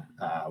track that.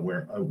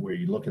 Where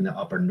you look in the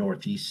upper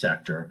northeast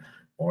sector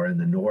or in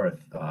the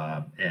north,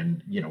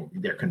 and you know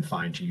they're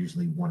confined to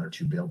usually one or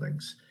two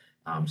buildings.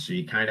 So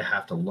you kind of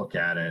have to look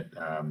at it.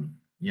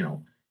 You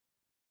know,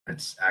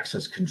 it's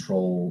access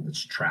control,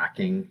 it's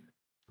tracking,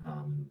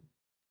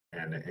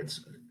 and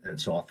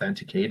it's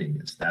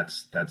authenticating.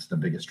 That's the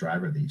biggest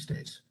driver these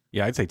days.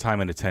 Yeah, I'd say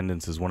time and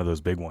attendance is one of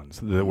those big ones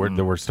that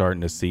we're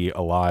starting to see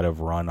a lot of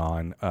run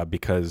on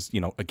because,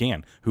 you know,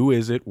 again, who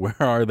is it? Where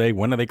are they?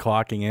 When are they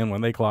clocking in?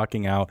 When are they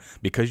clocking out?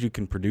 Because you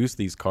can produce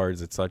these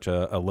cards at such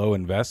a low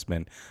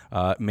investment,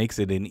 makes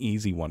it an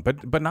easy one.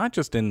 But not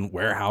just in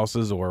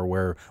warehouses or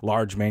where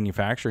large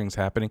manufacturing is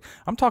happening.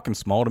 I'm talking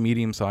small to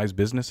medium-sized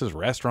businesses,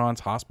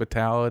 restaurants,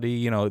 hospitality.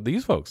 You know,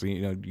 these folks,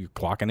 you know, you're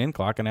clocking in,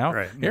 clocking out.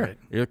 Right,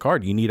 Here's a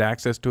card. You need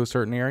access to a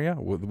certain area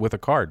with a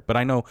card. But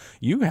I know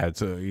you had,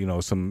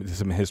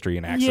 some history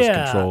in access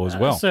control as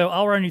well. So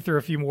I'll run you through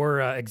a few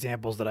more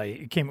examples that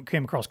I came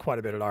across quite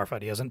a bit at RF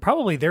Ideas, and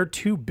probably their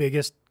two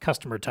biggest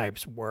customer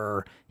types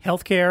were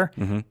healthcare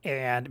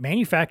and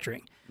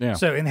manufacturing. Yeah.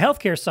 So in the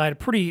healthcare side,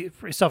 pretty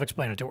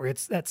self-explanatory.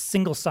 It's that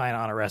single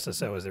sign-on, or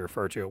SSO as they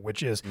refer to it,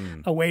 which is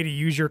a way to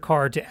use your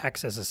card to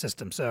access a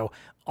system. So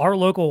our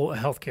local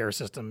healthcare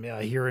system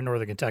here in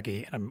Northern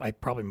Kentucky, and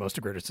probably most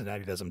of Greater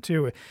Cincinnati does them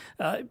too,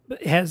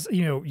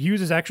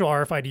 uses actual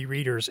RFID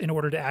readers in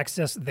order to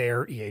access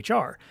their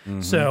EHR.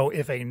 So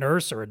if a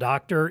nurse or a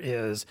doctor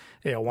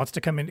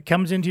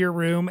comes into your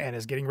room and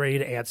is getting ready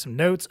to add some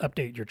notes,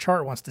 update your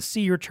chart, wants to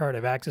see your chart,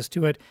 have access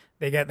to it,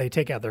 they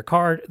take out their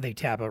card, they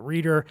tap a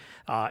reader,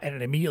 and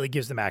it immediately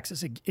gives them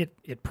access.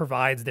 It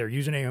provides their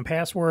username and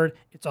password.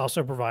 It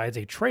also provides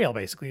a trail,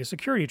 basically a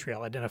security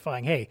trail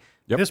identifying, hey,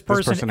 this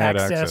person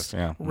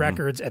accessed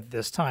records at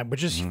this time,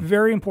 which is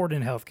very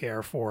important in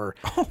healthcare for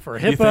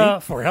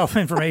HIPAA, for health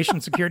information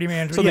security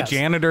management. So the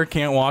janitor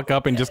can't walk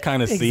up and just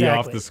kind of see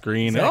off the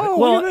screen. Exactly.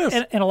 Look at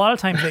this. And a lot of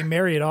times they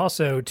marry it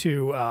also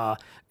to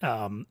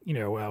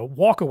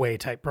walk away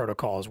type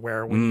protocols,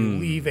 where when you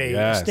leave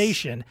a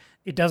station,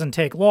 it doesn't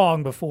take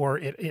long before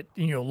it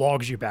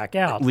logs you back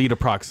out. Lead a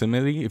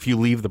proximity if you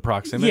leave the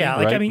proximity. Yeah,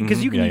 right? I mean,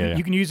 because you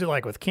can use it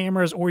like with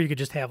cameras, or you could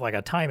just have like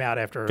a timeout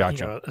after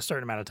a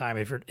certain amount of time.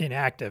 If you're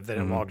inactive, then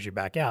it logs you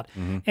back out.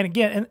 And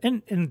again,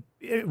 and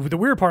the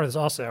weird part of this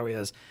also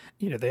is,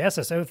 the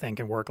SSO thing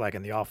can work like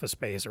in the office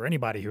space or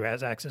anybody who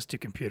has access to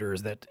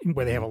computers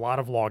where they have a lot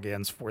of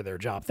logins for their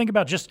job. Think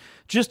about just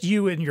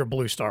you in your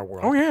Blue Star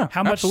world. Oh yeah,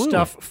 how much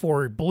stuff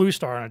for Blue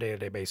Star on a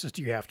day-to-day basis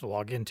do you have to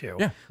log into?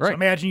 Yeah, right. So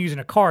imagine using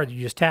a card,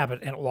 you just tap it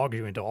and it logs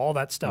you into all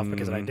that stuff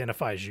because it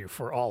identifies you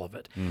for all of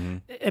it.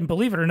 And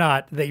believe it or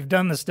not, they've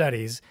done the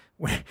studies.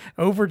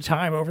 Over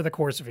time, over the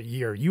course of a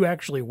year, you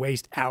actually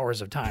waste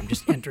hours of time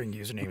just entering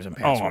usernames and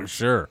passwords. Oh, I'm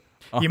sure.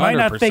 100%. You might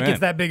not think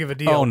it's that big of a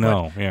deal. Oh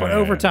no! But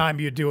over time,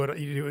 you do it.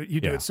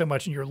 You do it so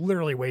much, and you're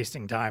literally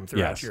wasting time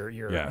throughout your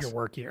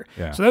work year.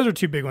 Yeah. So those are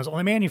two big ones. On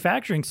the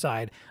manufacturing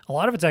side, a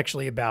lot of it's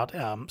actually about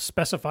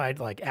specified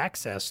like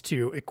access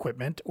to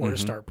equipment or to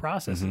start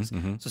processes.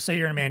 So say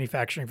you're in a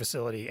manufacturing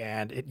facility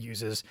and it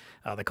uses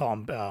they call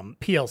them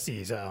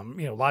PLCs,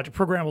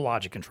 programmable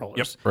logic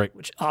controllers,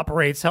 which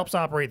helps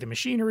operate the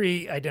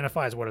machinery,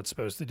 identifies what it's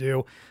supposed to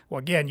do. Well,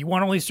 again, you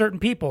want only certain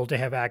people to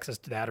have access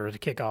to that or to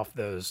kick off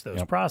those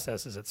processes.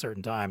 processes at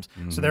certain times.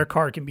 So their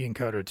card can be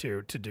encoded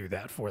to do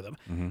that for them.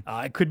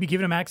 It could be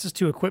giving them access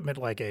to equipment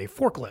like a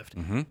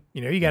forklift.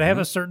 You know, you got to have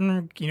a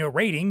certain, you know,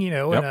 rating, you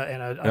know,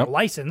 and a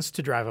license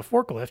to drive a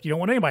forklift. You don't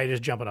want anybody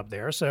just jumping up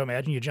there. So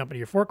imagine you jump into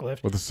your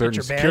forklift with a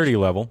certain security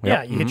level.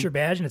 Yeah, you hit your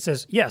badge and it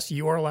says, yes,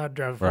 you are allowed to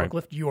drive a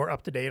forklift. You are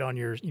up to date on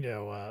your, you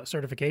know,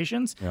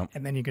 certifications,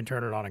 and then you can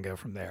turn it on and go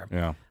from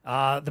there.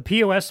 The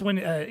POS, when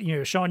you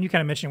know, Sean, you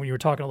kind of mentioned when you were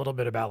talking a little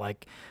bit about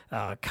like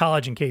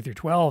college and K through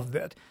 12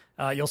 that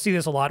you'll see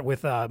this a lot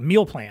with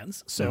meal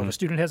plans. So if a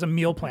student has a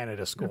meal plan at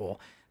a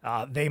school,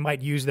 they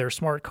might use their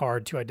smart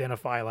card to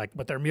identify like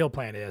what their meal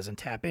plan is and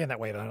tap in. That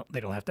way they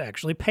don't have to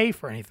actually pay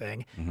for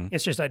anything.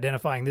 It's just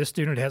identifying this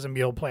student has a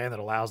meal plan that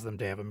allows them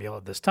to have a meal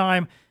at this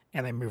time,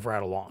 and they move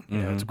right along. You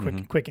know, it's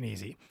quick and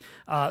easy.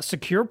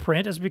 Secure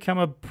print has become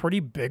a pretty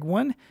big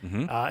one,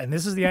 and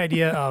this is the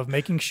idea of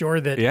making sure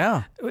that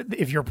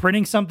if you're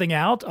printing something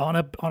out on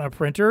a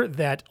printer,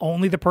 that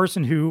only the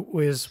person who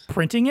is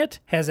printing it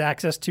has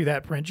access to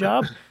that print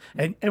job.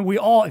 And we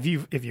all, if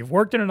you've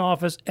worked in an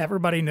office,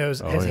 everybody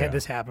knows has had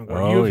this happen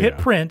where you've hit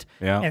print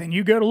and then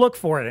you go to look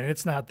for it and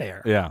it's not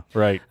there. Yeah,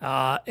 right.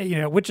 You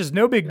know, which is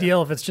no big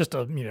deal if it's just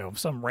a, you know,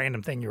 some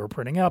random thing you were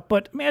printing up.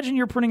 But imagine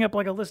you're printing up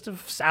like a list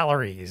of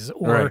salaries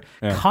or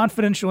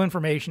confidential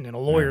information in a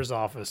lawyer's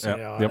office. You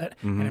know,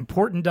 an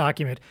important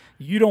document.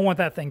 You don't want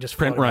that thing just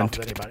print floating off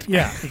with anybody.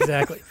 Yeah,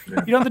 exactly. You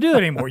don't have to do that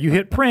anymore. You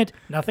hit print,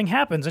 nothing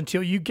happens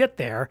until you get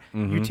there.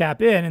 You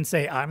tap in and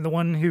say, I'm the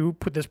one who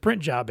put this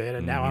print job in,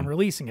 and now I'm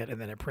releasing it, and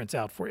then it prints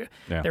out for you.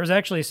 There was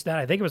actually a stat,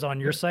 I think it was on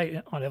your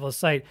site, on Evelyn's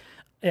site,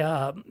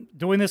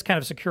 doing this kind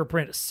of secure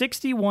print,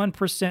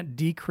 61%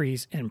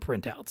 decrease in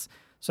printouts.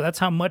 So that's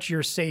how much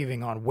you're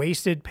saving on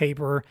wasted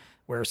paper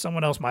where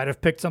someone else might have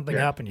picked something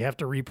up and you have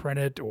to reprint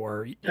it,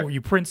 or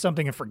you print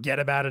something and forget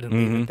about it and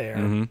leave it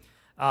there.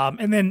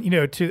 And then, you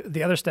know, to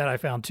the other stat I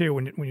found too,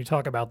 when you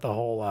talk about the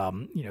whole,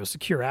 you know,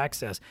 secure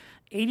access,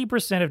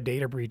 80% of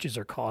data breaches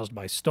are caused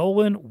by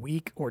stolen,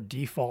 weak, or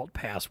default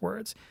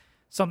passwords.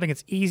 Something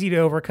that's easy to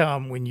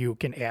overcome when you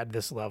can add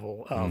this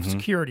level of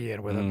security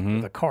in with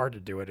a card to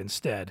do it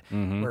instead,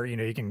 where, you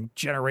know, you can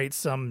generate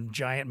some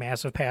giant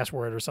massive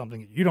password or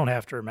something you don't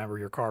have to remember.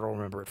 Your card will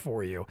remember it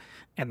for you,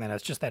 and then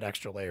it's just that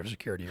extra layer of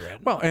security you're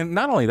adding. Well, and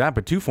not only that,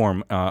 but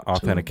two-form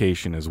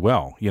authentication as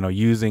well. You know,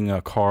 using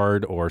a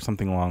card or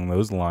something along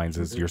those lines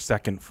is your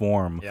second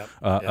form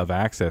of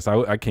access.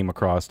 I came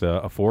across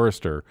a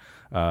Forrester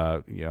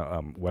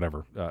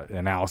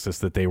analysis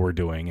that they were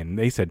doing, and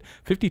they said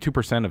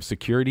 52% of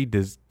security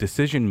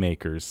decision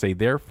makers say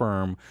their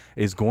firm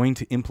is going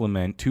to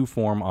implement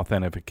two-form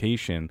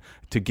authentication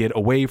to get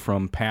away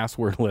from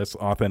passwordless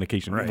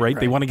authentication. Right?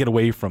 They want to get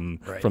away from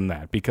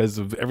that because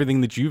of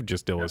everything that you've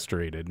just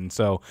illustrated. And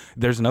so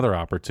there's another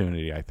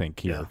opportunity, I think,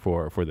 here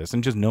for this,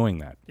 and just knowing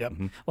that.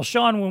 Well,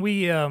 Sean, when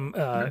we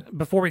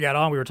before we got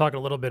on, we were talking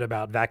a little bit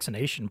about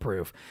vaccination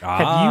proof. Have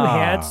you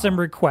had some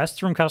requests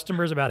from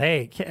customers about,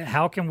 hey,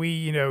 how can we,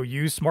 you know,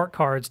 use smart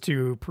cards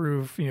to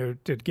prove, you know,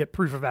 to get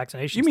proof of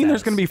vaccination? You mean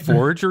there's going to be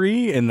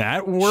forgery in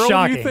that world?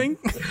 Shocking.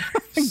 You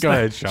think? Go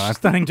ahead, Sean.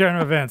 Stunning turn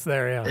of events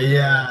there.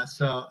 Yeah.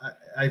 So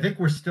I think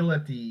we're still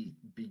at the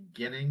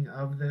beginning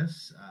of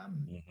this.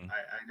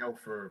 I know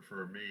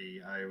for me,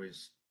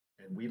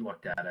 and we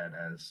looked at it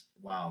as,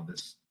 wow,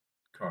 this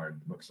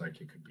card looks like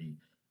it could be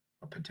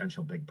a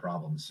potential big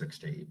problem 6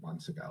 to 8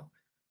 months ago.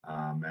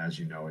 As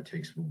you know, it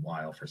takes a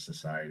while for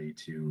society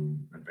to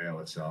unveil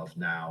itself.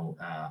 Now,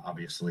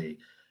 obviously,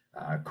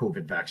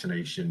 COVID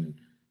vaccination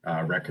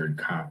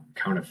record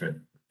counterfeit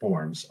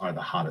forms are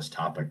the hottest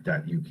topic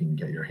that you can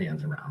get your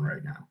hands around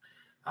right now.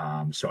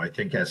 So I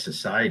think as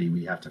society,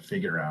 we have to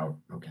figure out,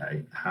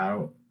 okay,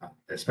 how,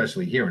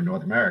 especially here in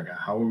North America,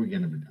 how are we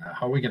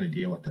going to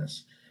deal with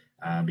this?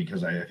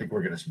 Because I think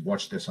we're going to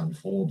watch this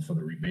unfold for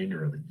the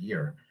remainder of the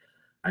year.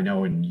 I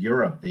know in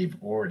Europe, they've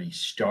already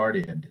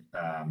started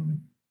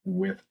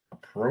with a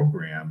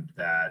program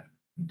that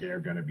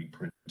they're going to be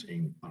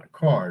printing on a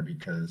card,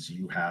 because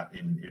you have,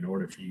 in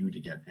order for you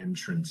to get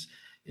entrance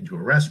into a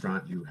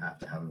restaurant, you have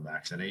to have a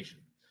vaccination.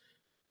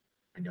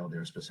 I know there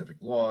are specific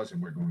laws,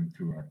 and we're going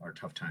through our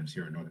tough times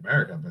here in North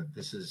America, but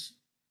this is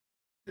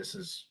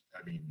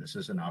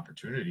an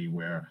opportunity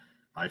where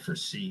I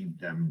foresee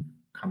them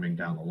coming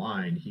down the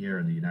line here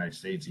in the United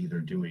States, either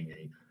doing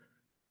a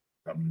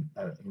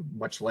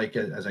much like,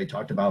 as I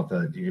talked about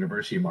the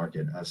university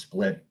market, a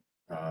split,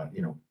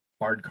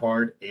 hard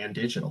card and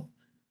digital.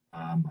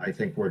 I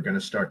think we're going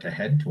to start to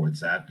head towards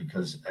that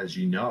because, as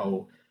you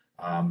know,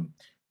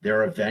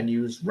 there are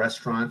venues,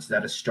 restaurants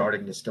that are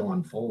starting to still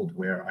unfold,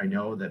 where I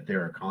know that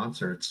there are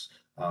concerts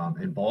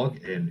in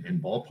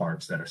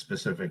ballparks that are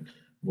specific,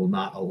 will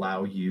not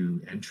allow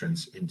you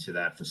entrance into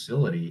that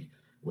facility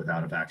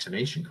without a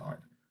vaccination card.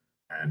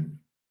 And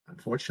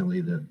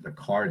unfortunately, the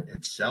card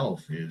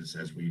itself is,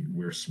 as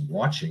we're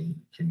watching,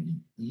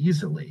 can be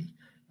easily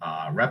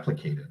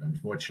replicated.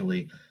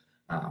 Unfortunately,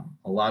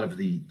 a lot of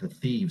the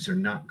thieves are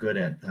not good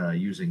at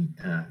using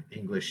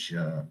English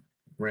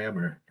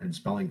grammar and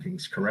spelling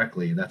things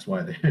correctly. That's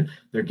why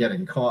they're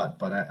getting caught.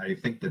 But I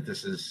think that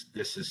this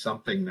is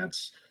something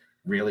that's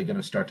really going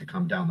to start to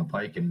come down the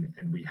pike, and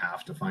we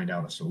have to find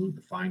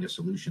a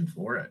solution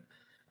for it.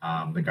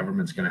 The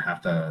government's going to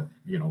have to,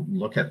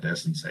 look at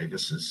this and say,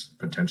 this is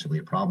potentially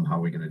a problem. How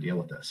are we going to deal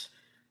with this?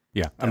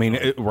 Yeah, I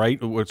mean, right.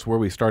 It's where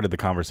we started the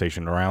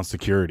conversation around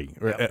security.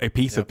 Yep. A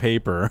piece of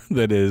paper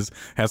that has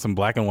some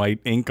black and white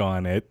ink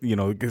on it.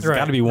 It's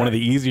got to be one of the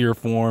easier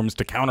forms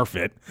to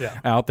counterfeit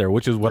out there,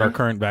 which is what our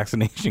current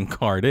vaccination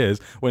card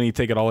is. When you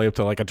take it all the way up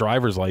to like a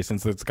driver's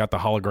license that's got the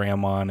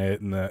hologram on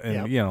it,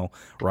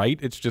 right.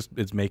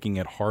 It's making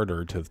it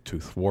harder to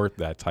thwart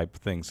that type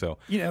of thing. So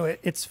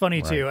it's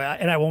funny too,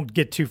 and I won't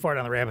get too far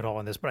down the rabbit hole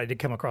on this, but I did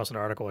come across an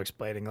article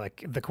explaining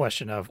like the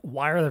question of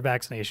why are the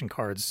vaccination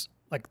cards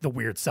like the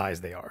weird size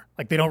they are.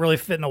 Like they don't really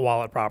fit in a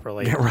wallet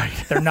properly. Yeah, right.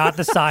 They're not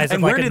the size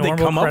of like a normal credit card. And where did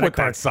they come up with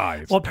that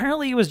size? Well,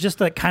 apparently it was just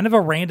a kind of a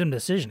random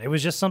decision. It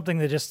was just something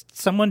that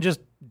someone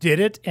just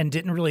did it and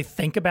didn't really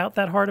think about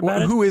that hard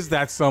about it. Who is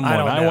that someone?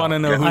 I want to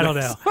know who I don't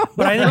know.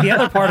 But I think the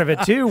other part of it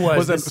too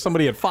was it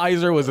somebody at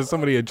Pfizer? Was it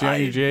somebody at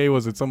J&J?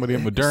 Was it somebody at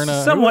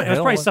Moderna? It was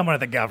probably someone at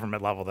the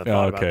government level that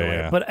thought about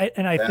it. But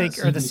I think,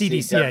 or the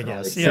CDC, I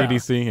guess.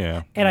 CDC,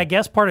 yeah. And I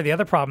guess part of the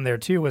other problem there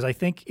too was I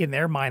think in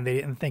their mind they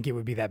didn't think it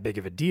would be that big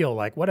of a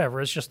deal. Like whatever,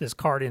 it's just this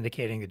card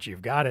indicating that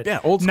you've got it. Yeah,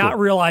 old school. Not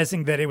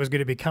realizing that it was going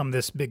to become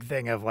this big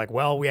thing of like,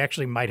 well, we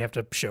actually might have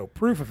to show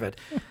proof of it.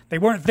 They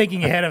weren't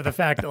thinking ahead of the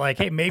fact that like,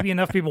 hey, maybe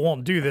enough people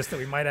won't do this that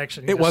we might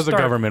actually need It was to a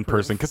government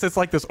person because it's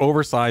like this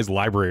oversized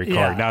library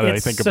card now that I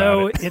think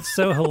about it. It's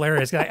so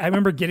hilarious. I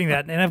remember getting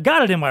that, and I've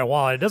got it in my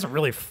wallet. It doesn't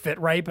really fit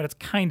right, but it's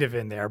kind of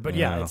in there. But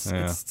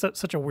it's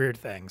such a weird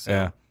thing. So.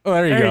 Yeah. Oh,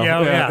 there you go.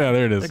 Yeah,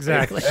 there it is.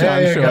 Exactly.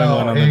 There you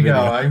go. There you go.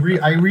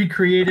 I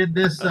recreated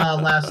this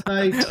last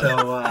night,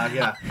 so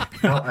yeah.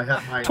 No, I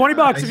have my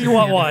 $20 if you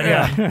want one.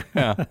 Yeah.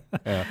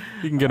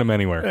 You can get them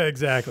anywhere.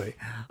 Exactly.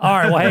 All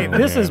right. Well, hey,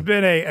 this has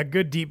been a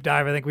good deep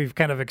dive. I think we've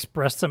kind of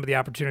expressed some of the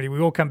opportunity. We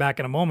will come back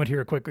in a moment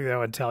here quickly,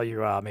 though, and tell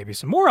you maybe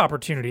some more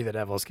opportunity that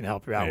Evolus can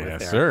help you out with there.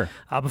 Yes, sir.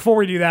 Before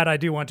we do that, I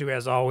do want to,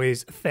 as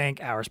always, thank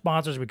our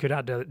sponsors. We could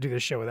not do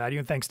this show without you.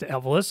 And thanks to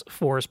Evolus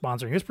for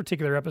sponsoring this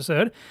particular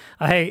episode.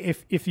 Hey,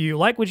 if you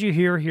like what you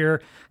hear here,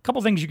 a couple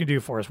things you can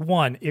do for us.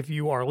 One, if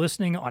you are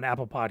listening on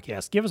Apple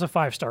Podcasts, give us a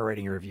 5-star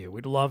rating and review.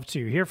 We'd love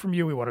to hear from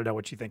you. We want to know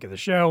what you think of the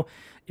show.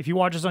 If you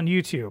watch us on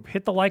YouTube,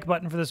 hit the like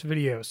button for this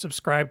video,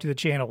 subscribe to the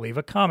channel, leave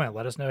a comment,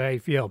 let us know how you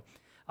feel.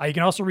 You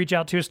can also reach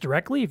out to us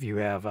directly if you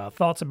have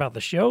thoughts about the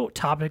show,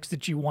 topics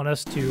that you want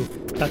us to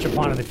touch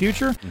upon in the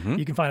future. Mm-hmm.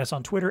 You can find us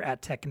on Twitter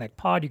at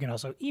TechConnectPod. You can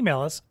also email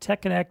us,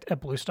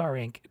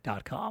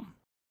 techconnect@bluestarinc.com.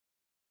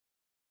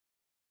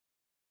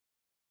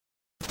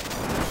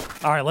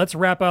 All right, let's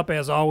wrap up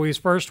as always.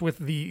 First with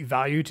the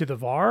value to the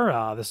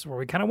VAR. This is where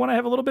we kind of want to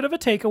have a little bit of a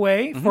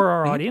takeaway for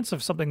our audience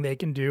of something they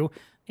can do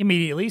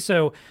immediately.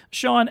 So,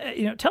 Sean,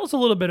 tell us a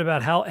little bit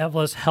about how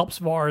Evolus helps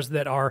VARs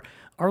that are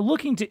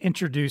looking to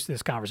introduce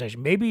this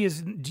conversation. Maybe,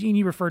 as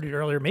Jeannie referred to it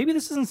earlier, maybe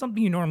this isn't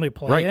something you normally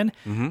play in,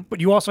 but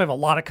you also have a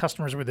lot of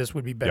customers where this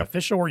would be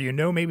beneficial, or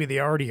maybe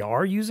they already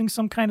are using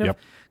some kind of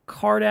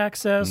card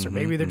access, or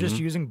maybe they're just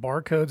using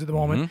barcodes at the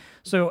moment.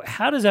 So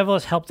how does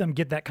Evolus help them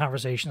get that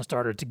conversation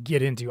started to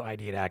get into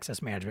ID and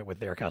access management with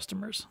their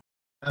customers?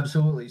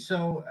 Absolutely.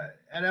 So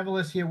at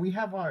Evolus here, we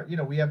have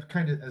we have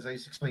kind of, as I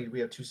explained,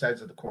 we have two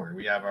sides of the coin.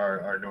 We have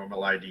our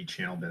normal ID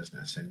channel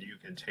business, and you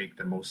can take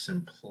the most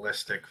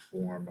simplistic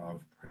form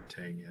of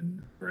printing.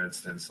 And for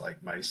instance,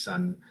 like my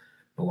son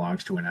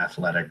belongs to an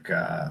athletic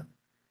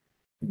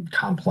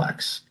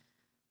complex.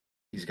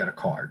 He's got a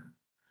card.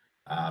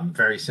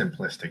 Very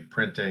simplistic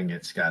printing.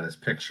 It's got his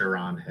picture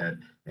on it.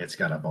 It's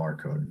got a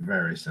barcode.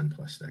 Very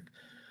simplistic.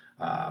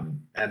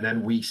 And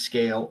then we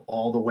scale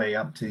all the way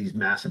up to these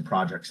massive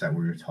projects that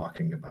we were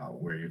talking about,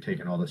 where you're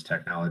taking all this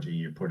technology,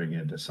 you're putting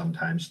it into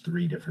sometimes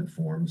 3 different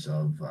forms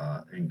of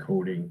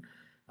encoding,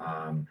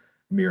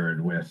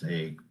 mirrored with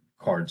a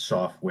card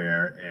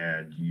software,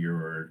 and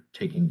you're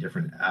taking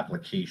different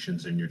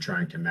applications and you're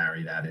trying to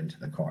marry that into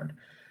the card.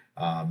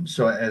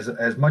 So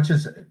as much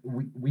as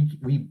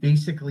we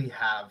basically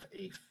have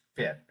a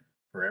fit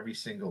for every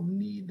single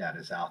need that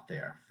is out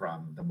there,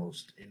 from the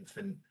most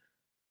infant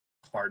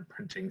card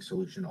printing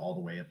solution all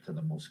the way up to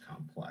the most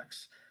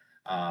complex.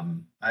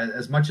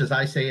 As much as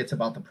I say it's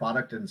about the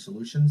product and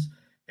solutions,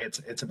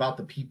 it's about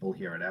the people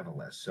here at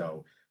Evolus.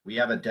 So we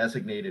have a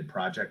designated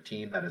project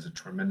team that has a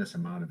tremendous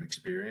amount of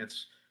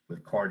experience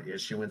with card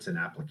issuance and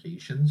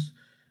applications.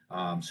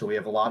 So we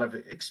have a lot of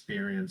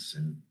experience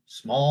in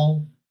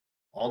small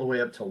all the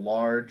way up to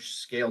large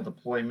scale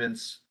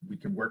deployments. We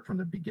can work from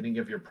the beginning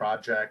of your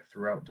project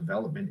throughout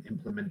development,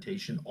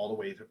 implementation, all the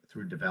way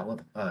through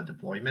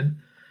deployment.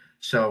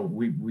 So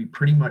we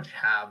pretty much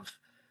have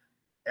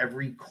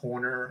every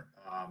corner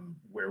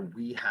where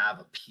we have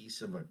a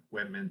piece of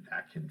equipment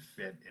that can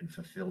fit and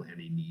fulfill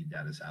any need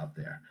that is out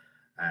there.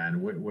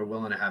 And we're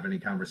willing to have any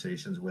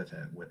conversations with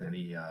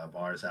any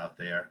VARs out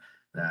there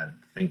that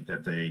think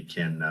that they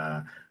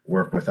can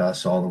work with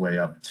us, all the way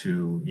up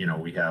to,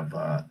 we have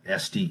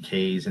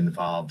SDKs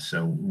involved.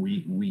 So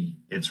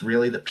it's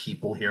really the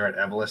people here at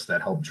Evolus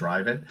that help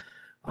drive it.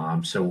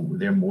 So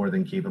they're more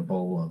than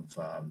capable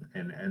of,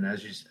 and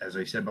as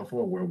I said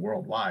before, we're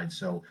worldwide.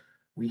 So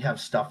we have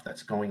stuff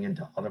that's going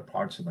into other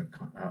parts of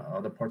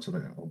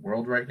the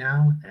world right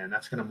now, and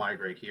that's going to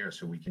migrate here,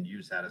 so we can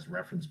use that as a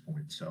reference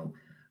point. So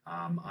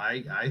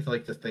I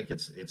like to think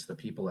it's the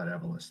people at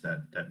Evolus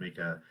that make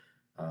a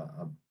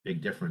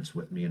big difference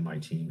with me and my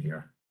team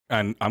here.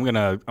 And I'm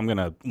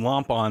gonna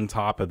lump on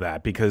top of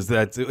that, because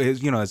that's,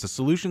 you know, as a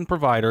solution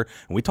provider,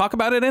 and we talk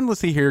about it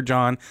endlessly here,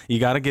 John, you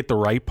got to get the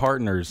right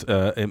partners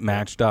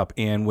matched up.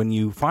 And when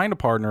you find a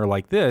partner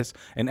like this,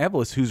 and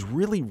Evolus, who's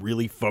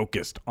really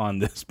focused on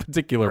this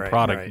particular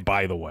product,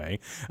 by the way,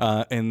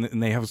 and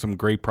they have some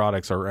great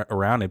products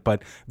around it,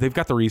 but they've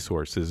got the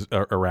resources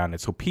around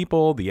it. So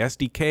people, the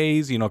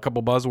SDKs, you know, a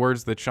couple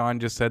buzzwords that Sean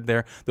just said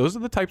there, those are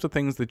the types of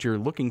things that you're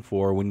looking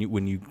for when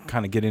you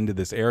kind of get into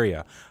this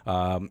area.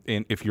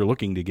 And if you're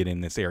looking to get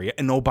in this area,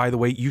 and oh, by the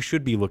way, you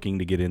should be looking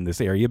to get in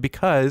this area,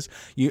 because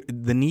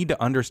the need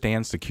to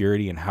understand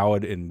security and how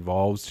it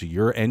involves to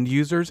your end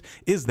users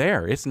is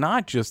there. It's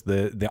not just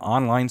the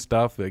online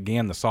stuff,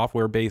 again, the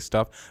software based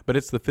stuff, but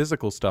it's the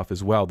physical stuff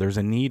as well. There's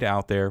a need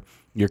out there.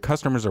 Your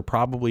customers are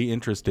probably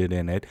interested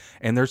in it,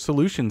 and there's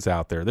solutions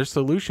out there. There's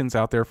solutions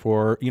out there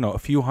for, you know, a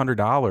few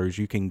 $100s.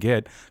 You can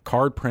get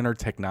card printer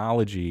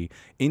technology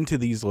into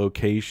these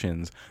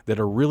locations that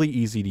are really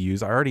easy to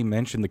use. I already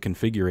mentioned the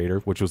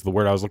configurator, which was the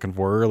word I was looking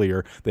for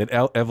earlier, that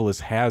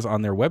Evolus has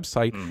on their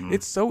website.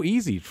 It's so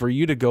easy for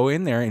you to go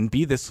in there and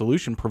be the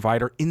solution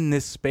provider in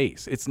this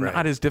space. It's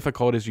not as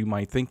difficult as you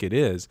might think it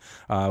is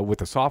with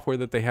the software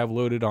that they have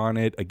loaded on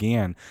it.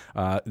 Again,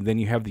 then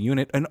you have the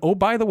unit. And oh,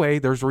 by the way,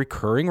 there's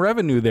recurring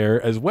revenue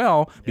there as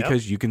well,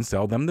 because you can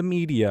sell them the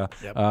media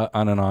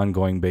on an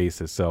ongoing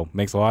basis. So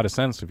makes a lot of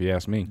sense if you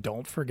ask me.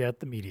 Don't forget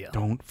the media.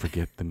 Don't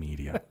forget the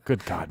media.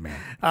 Good God, man.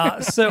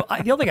 So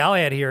the only thing I'll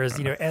add here is,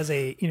 you know,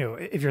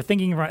 if you're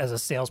thinking as a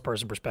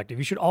salesperson perspective,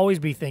 you should always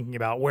be thinking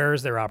about where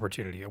is their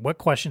opportunity, or what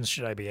questions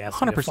should I be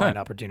asking 100%. To find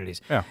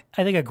opportunities. Yeah.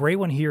 I think a great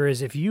one here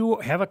is if you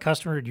have a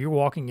customer, you're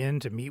walking in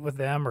to meet with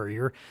them, or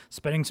you're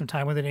spending some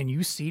time with it, and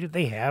you see that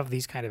they have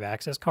these kind of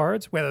access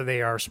cards, whether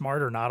they are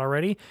smart or not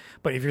already,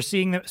 but if you're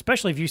seeing them,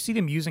 especially if you see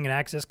them using an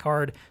access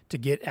card to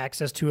get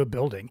access to a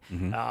building,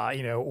 you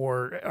know,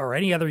 or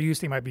any other use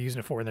they might be using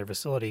it for in their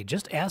facility,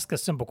 just ask a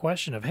simple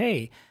question of,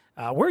 hey,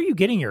 where are you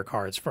getting your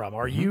cards from?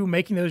 Are you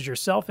making those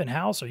yourself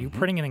in-house? Are you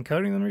printing and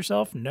encoding them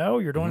yourself? No,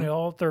 you're doing it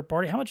all third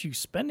party. How much are you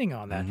spending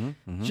on that?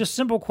 Just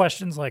simple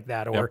questions like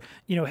that. Or,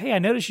 you know, hey, I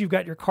noticed you've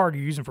got your card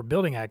you're using for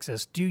building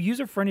access. Do you use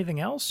it for anything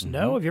else?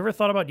 No. Have you ever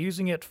thought about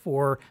using it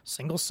for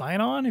single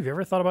sign-on? Have you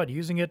ever thought about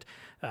using it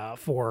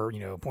for, you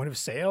know, point of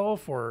sale,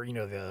 for, you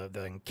know,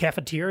 the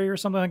cafeteria or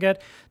something like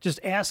that? Just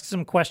ask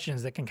some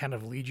questions that can kind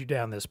of lead you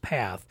down this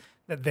path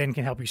that then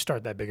can help you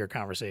start that bigger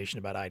conversation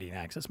about ID and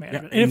access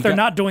management. And if they're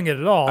not doing it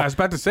at all... I was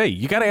about to say,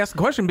 you got to ask the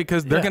question,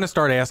 because they're going to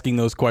start asking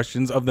those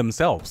questions of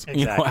themselves.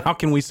 Exactly. You know, how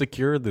can we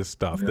secure this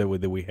stuff that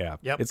we have?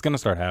 It's going to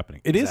start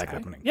happening. It is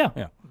happening. Yeah,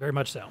 very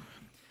much so.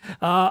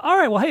 All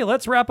right, well, hey,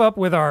 let's wrap up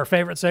with our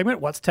favorite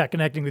segment, What's Tech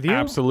Connecting With You?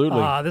 Absolutely.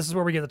 This is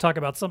where we get to talk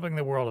about something in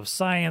the world of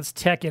science,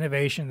 tech,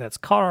 innovation that's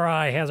caught our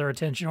eye, has our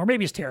attention, or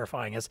maybe is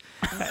terrifying us.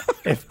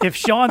 If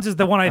Sean's is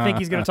the one I think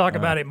he's going to talk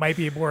about, it might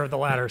be more of the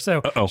latter.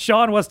 So,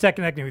 Sean, what's Tech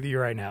Connecting With You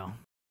right now?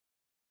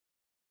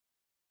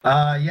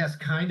 Yes,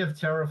 kind of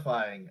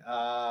terrifying,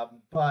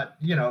 but,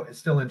 you know, it's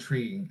still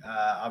intriguing.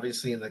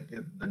 Obviously, in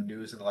the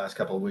news in the last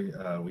couple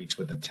of weeks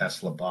with the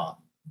Tesla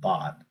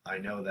bot, I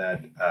know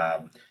that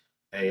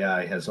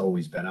AI has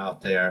always been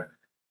out there,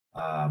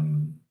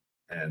 and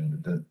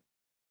the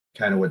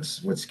kind of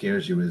what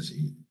scares you is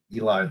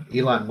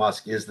Elon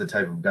Musk is the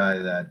type of guy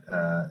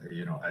that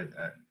you know, I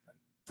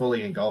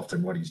fully engulfed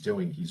in what he's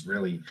doing. He's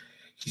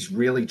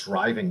really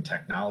driving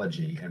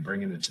technology and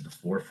bringing it to the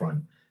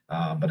forefront.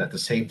 But at the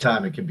same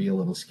time, it can be a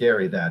little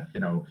scary that,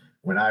 you know,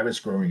 when I was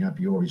growing up,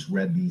 you always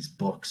read these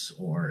books,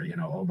 or, you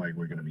know, oh my,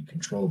 we're going to be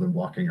controlled and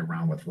walking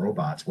around with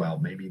robots. Well,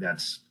 maybe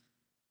that's,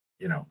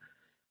 you know,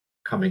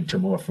 coming to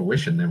more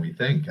fruition than we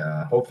think.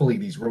 Hopefully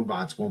these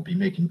robots won't be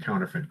making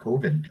counterfeit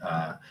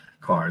COVID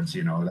cards.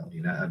 You know, I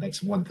mean,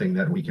 that's one thing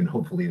that we can,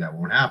 hopefully that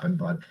won't happen.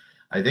 But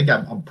I think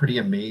I'm pretty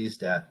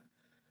amazed at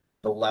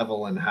the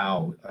level and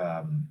how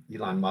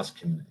Elon Musk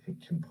can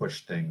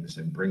push things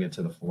and bring it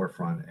to the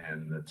forefront.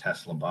 And the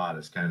Tesla bot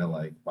is kind of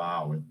like,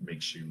 wow, it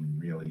makes you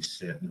really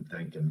sit and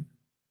think, and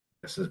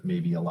this is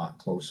maybe a lot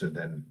closer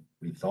than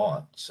we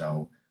thought.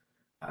 So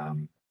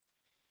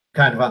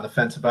kind of on the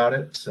fence about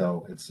it.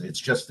 So it's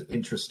just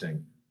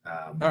interesting.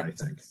 I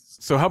think.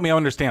 So help me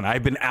understand.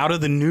 I've been out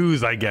of the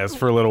news, I guess,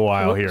 for a little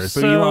while here.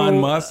 So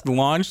Elon Musk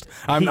launched.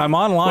 I'm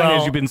online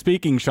as you've been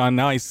speaking, Sean.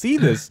 Now I see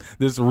this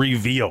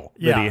reveal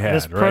that he had.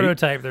 This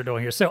prototype they're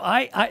doing here. So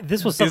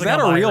this was something. Is that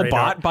a real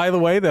bot, by the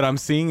way, that I'm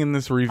seeing in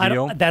this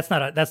reveal? That's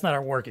not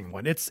a working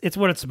one. It's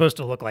what it's supposed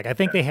to look like. I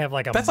think they have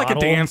like a. That's model,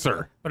 like a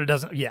dancer, but it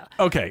doesn't. Yeah.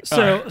 Okay.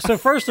 So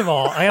first of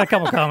all, I had a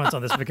couple comments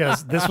on this,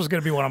 because this was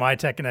going to be one of my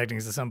tech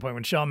connectings at some point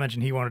when Sean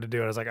mentioned he wanted to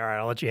do it. I was like, all right,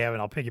 I'll let you have it.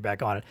 And I'll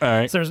piggyback on it. All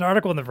right. So there's an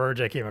article in the The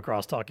Verge I came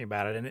across talking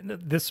about it, and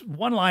this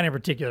one line in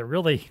particular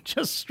really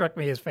just struck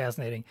me as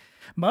fascinating.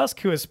 Musk,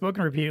 who has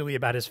spoken repeatedly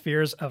about his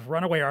fears of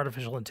runaway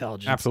artificial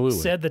intelligence,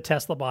 said the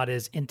Tesla bot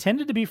is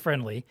intended to be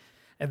friendly,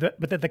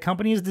 but that the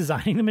company is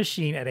designing the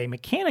machine at a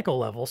mechanical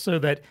level so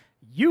that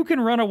you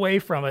can run away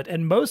from it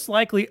and most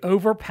likely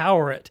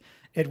overpower it.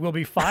 It will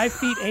be 5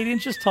 feet 8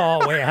 inches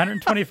tall, weigh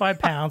 125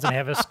 pounds, and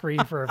have a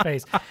screen for a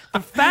face. The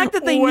fact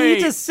that they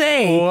need to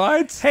say,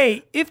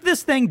 hey, if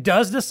this thing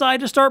does decide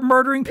to start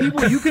murdering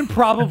people, you can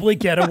probably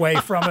get away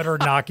from it or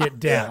knock it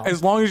down.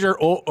 As long as you're,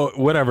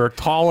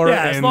 taller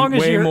and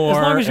way more.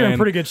 As long as you're in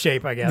pretty good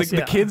shape, I guess.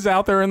 The kids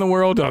out there in the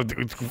world,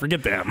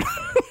 forget them.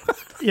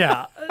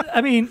 Yeah,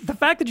 I mean, the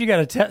fact that you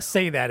got to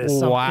say that is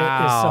something.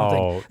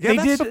 Wow. Yeah,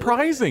 that's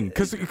surprising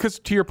because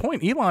to your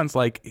point, Elon's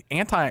like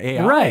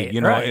anti-AI, right,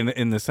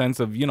 in the sense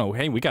of,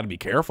 hey, we got to be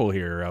careful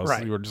here, else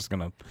we're just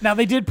going to. Now,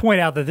 they did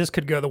point out that this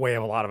could go the way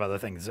of a lot of other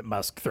things that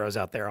Musk throws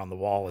out there on the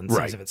wall and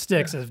sees if it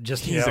sticks. Is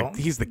just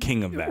he's the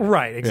king of that.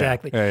 Right,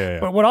 exactly. Yeah.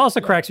 But what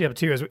also cracks me up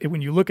too is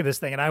when you look at this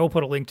thing, and I will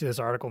put a link to this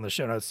article in the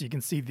show notes so you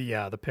can see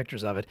the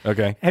pictures of it.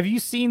 Okay. Have you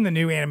seen the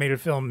new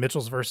animated film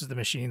Mitchell's versus the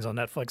Machines on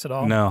Netflix at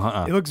all?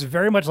 No. It looks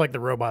very much like the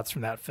robots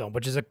from that film,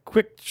 which is a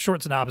quick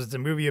short synopsis. It's a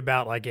movie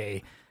about like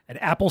an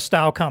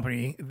Apple-style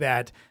company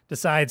that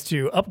decides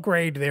to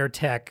upgrade their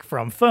tech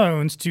from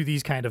phones to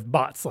these kind of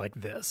bots like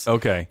this.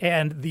 Okay.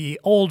 And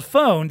the old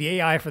phone, the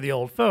AI for the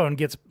old phone,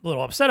 gets a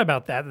little upset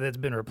about that it's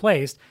been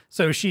replaced.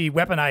 So she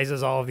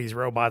weaponizes all of these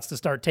robots to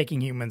start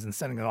taking humans and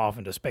sending them off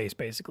into space,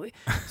 basically.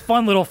 It's a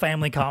fun little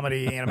family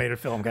comedy animated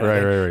film kind of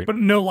thing. Right. But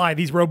no lie,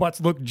 these robots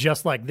look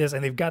just like this,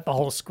 and they've got the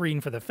whole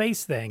screen for the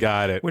face thing.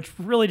 Got it. Which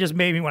really just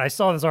made me, when I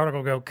saw this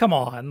article, go, come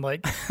on,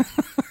 like...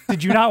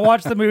 Did you not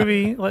watch the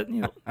movie?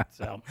 Anyway.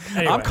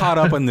 I'm caught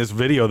up in this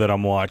video that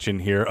I'm watching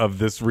here of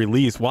this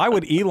release. Why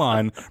would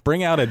Elon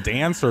bring out a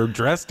dancer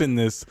dressed in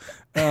this?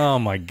 Oh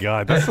my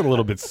God, that's a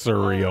little bit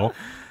surreal.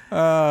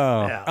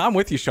 I'm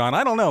with you, Sean.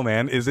 I don't know,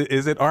 man. Is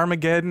it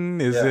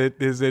Armageddon?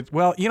 Is it?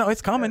 Well,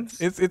 it's coming.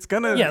 It's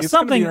gonna. Yeah,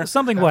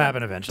 something will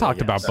happen eventually. Talked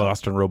about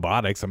Boston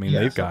Robotics. I mean,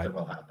 they've got.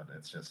 Something will happen.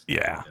 It's just.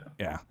 Yeah.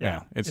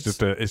 It's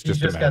just a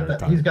matter of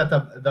time. He's got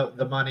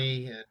the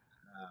money. And,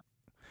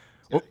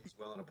 he's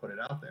willing to put it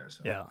out there.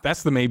 So. Yeah,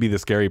 that's maybe the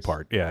scary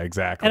part. Yeah,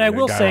 exactly. And I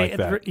will say,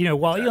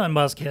 while Elon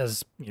Musk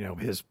has,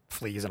 his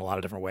fleas in a lot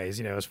of different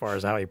ways, as far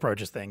as how he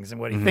approaches things and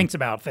what he thinks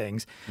about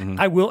things,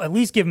 I will at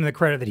least give him the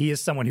credit that he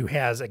is someone who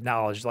has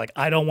acknowledged, like,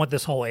 I don't want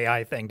this whole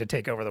AI thing to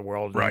take over the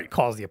world and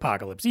cause the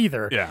apocalypse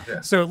either.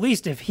 Yeah. So at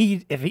least if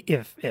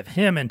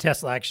him and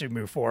Tesla actually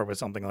move forward with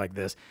something like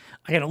this,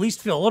 I can at least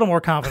feel a little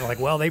more confident.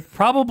 Like, well, they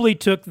probably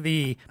took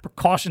the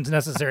precautions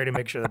necessary to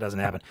make sure that doesn't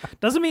happen.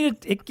 Doesn't mean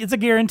it's a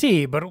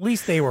guarantee, but at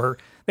least they were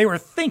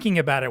thinking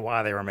about it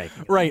while they were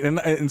making it. Right,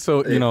 and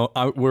so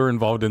we're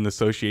involved in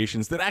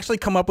associations that actually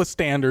come up with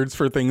standards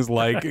for things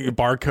like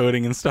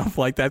barcoding and stuff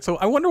like that. So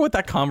I wonder what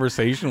that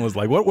conversation was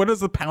like. What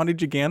is the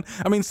poundage again?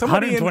 I mean,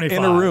 somebody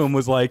in a room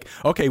was like,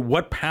 okay,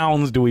 what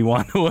pounds do we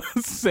want to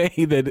say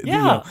that?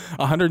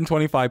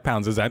 125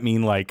 pounds. Does that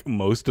mean like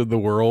most of the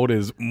world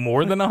is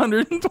more than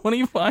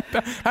 125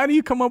 pounds? How do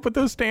you come up with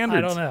those standards?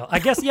 I don't know. I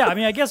guess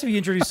if you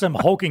introduce some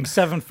hulking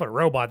 7-foot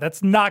robot,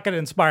 that's not going to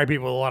inspire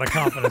people with a lot of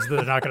confidence that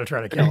they're not going to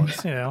try to kill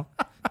us,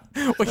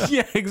 Well,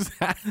 yeah,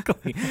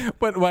 exactly.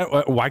 But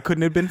why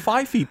couldn't it have been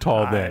 5 feet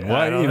tall then?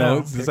 Why,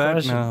 is that?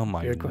 Question. Oh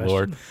my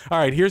Lord! All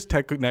right, here's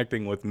Tech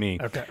Connecting with me.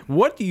 Okay.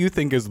 What do you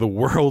think is the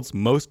world's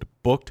most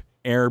booked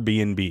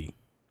Airbnb?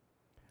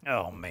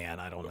 Oh man,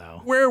 I don't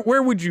know.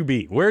 Where would you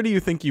be? Where do you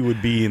think you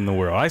would be in the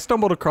world? I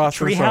stumbled across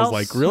this. I was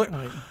like, really?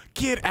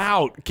 Get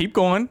out! Keep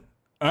going.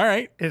 All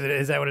right.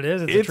 Is that what it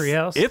is? It's a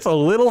treehouse? It's a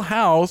little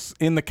house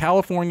in the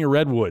California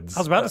redwoods. I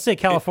was about to say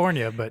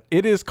California, but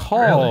it is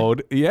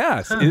called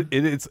yes.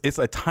 It's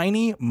a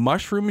tiny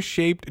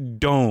mushroom-shaped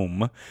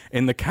dome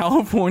in the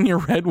California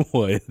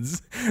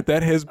redwoods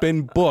that has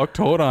been booked.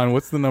 Hold on,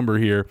 what's the number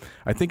here?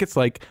 I think it's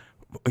like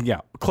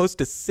close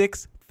to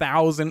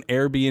 6,000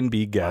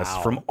 Airbnb guests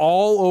from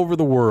all over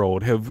the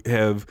world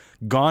have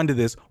gone to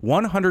this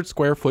 100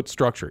 square foot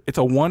structure. It's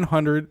a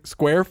 100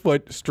 square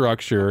foot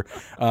structure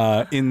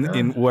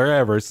in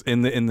wherever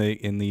in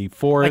the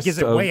forest. Like, is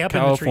it of way up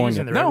California. In the trees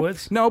in the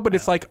redwoods? No, but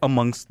it's like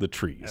amongst the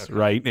trees,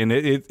 right? And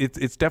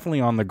it's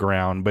definitely on the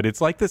ground. But it's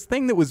like this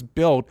thing that was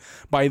built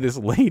by this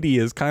lady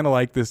is kind of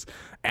like this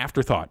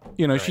afterthought.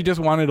 She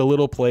just wanted a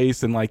little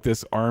place, and like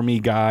this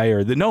army guy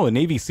a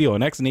Navy SEAL,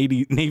 an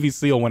ex-Navy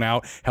SEAL went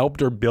out, helped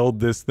her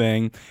build this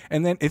thing,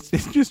 and then it's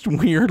just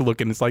weird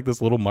looking. It's like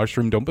this little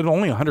mushroom dome, but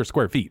only 100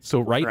 square feet. So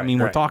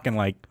we're talking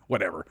like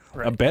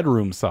a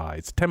bedroom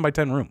size, 10 by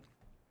 10 room.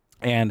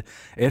 And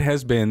it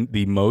has been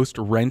the most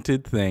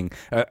rented thing.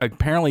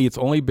 Apparently, it's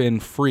only been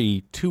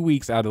free 2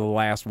 weeks out of the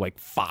last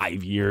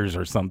 5 years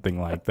or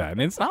something like that.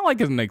 And it's not like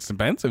it's an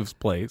expensive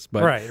place,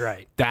 but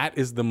that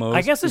is the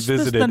most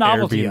visited the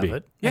novelty Airbnb. Of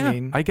it.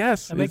 Yeah, I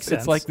guess that makes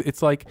sense.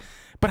 It's like.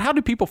 But how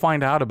do people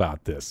find out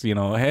about this?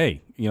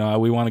 Hey,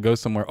 we want to go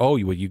somewhere. Oh,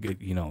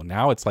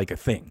 now it's like a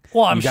thing.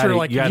 Well, I'm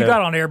sure if you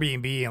got on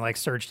Airbnb and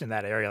searched in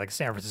that area, like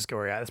San Francisco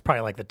area, it's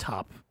probably like the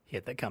top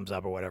hit that comes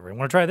up or whatever. You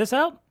want to try this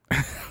out?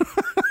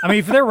 I mean,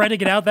 if they're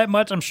renting it out that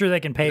much, I'm sure they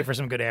can pay for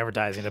some good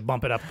advertising to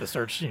bump it up the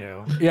search,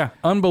 Yeah,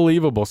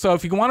 unbelievable. So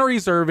if you want to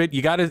reserve it,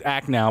 you got to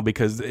act now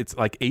because it's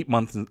like 8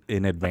 months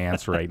in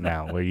advance right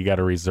now where you got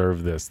to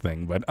reserve this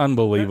thing. But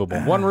unbelievable.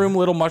 One room,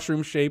 little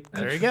mushroom shaped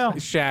there you go.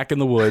 shack in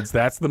the woods.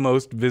 That's the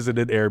most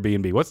visited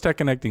Airbnb. What's Tech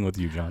Connecting with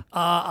you, John?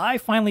 I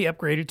finally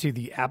upgraded to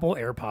the Apple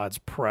AirPods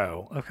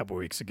Pro a couple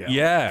weeks ago.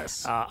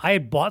 Yes. I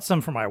had bought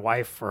some for my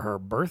wife for her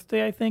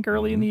birthday, I think,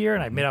 early in the year,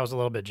 and I admit I was a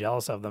little bit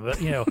jealous of them. But,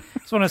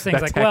 it's one of those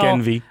things like, tech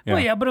envy. Yeah.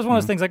 Well, yeah, but it's one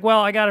of those things like, well,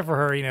 I got it for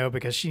her,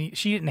 because she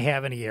didn't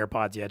have any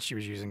AirPods yet. She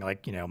was using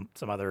like,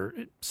 some other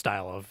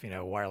style of,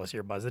 wireless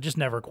earbuds that just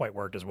never quite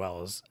worked as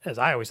well as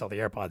I always thought the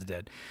AirPods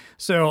did.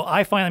 So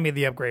I finally made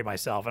the upgrade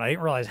myself, and I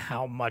didn't realize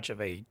how much of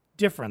a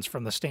difference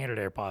from the standard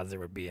AirPods there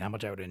would be, and how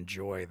much I would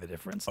enjoy the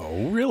difference.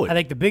 Oh, really? I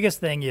think the biggest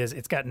thing is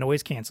it's got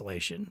noise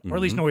cancellation, or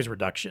at least noise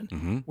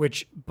reduction,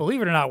 which,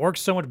 believe it or not, works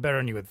so much better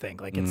than you would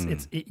think. Like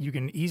you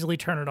can easily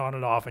turn it on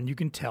and off, and you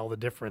can tell the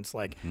difference.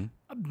 Like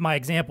my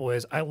example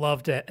is, I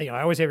love to,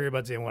 I always have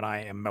earbuds in when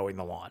I am mowing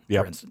the lawn,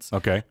 for instance.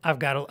 Okay. I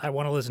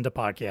want to listen to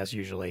podcasts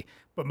usually,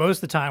 but most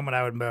of the time when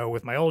I would mow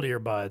with my old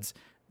earbuds,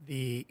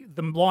 the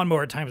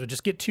lawnmower at times would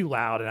just get too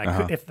loud, and I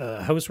could, if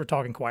the hosts were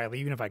talking quietly,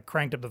 even if I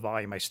cranked up the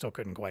volume, I still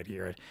couldn't quite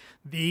hear it.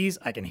 These,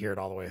 I can hear it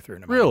all the way through.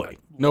 No matter what.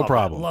 No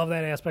problem. Love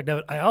that aspect of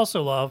it. I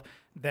also love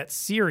that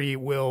Siri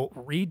will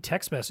read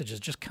text messages,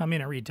 just come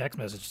in and read text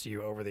messages to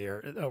you over the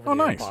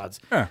AirPods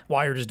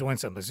while you're just doing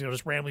something. So you'll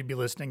just randomly be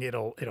listening.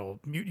 It'll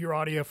mute your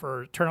audio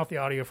turn off the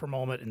audio for a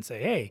moment and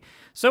say, hey,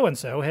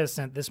 so-and-so has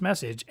sent this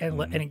message,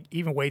 and it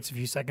even waits a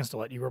few seconds to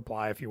let you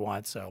reply if you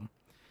want. So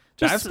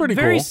that's pretty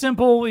very cool.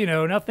 simple,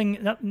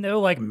 no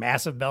like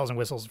massive bells and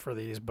whistles for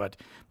these, but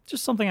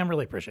just something I'm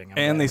really appreciating.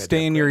 And they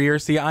stay in your ear.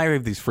 See, I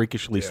have these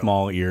freakishly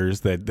small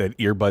ears that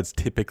earbuds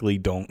typically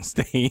don't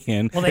stay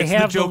in. Well, they it's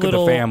have the joke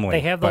little, of the family.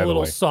 They have the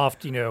little way.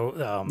 soft, things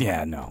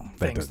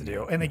to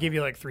do, and they give you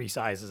like 3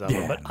 sizes of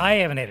them. But I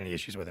haven't had any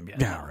issues with them yet.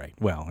 Yeah, right.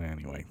 Well,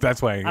 anyway,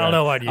 that's why I don't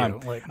know about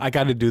you. I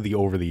got to do the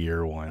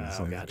over-the-ear ones.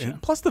 Oh, gotcha.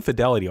 And plus the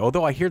fidelity.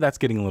 Although I hear that's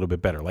getting a little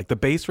bit better, like the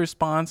bass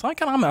response. I'm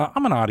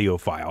an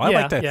audiophile. I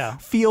like to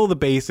feel the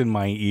bass in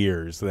my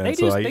ears. So I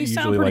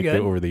usually like the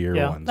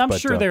over-the-ear ones. I'm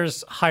sure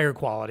there's higher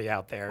quality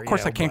out there. Of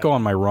course, I can't go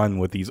on my run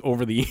with these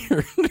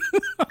over-the-ear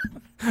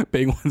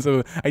big ones.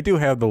 So I do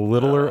have the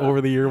littler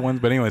over-the-ear ones,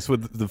 but anyways,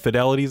 with the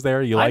fidelity's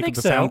there, you like it?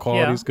 The sound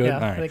quality is good. Yeah,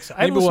 all right. I think so.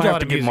 Maybe we'll have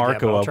to give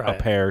Marco a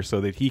pair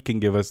so that he can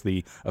give us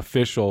the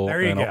official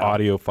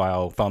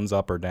audiophile thumbs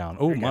up or down.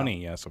 Oh,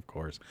 money, yes, of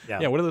course.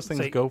 Yeah. What do those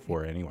things go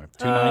for anyway?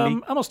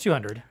 $290? Almost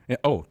 $200. Yeah.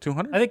 Oh,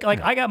 $200? I think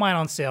I got mine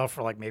on sale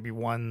for like maybe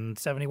 $170,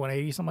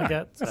 $180, something like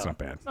that. That's not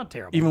bad. Not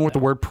terrible. Even with the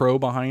word pro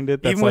behind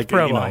it, that's even like with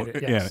pro behind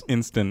it, yes.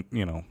 Instant.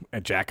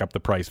 Jack up the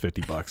price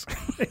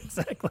 $50.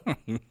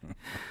 Exactly.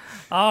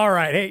 All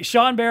right. Hey,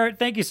 Sean Barrett,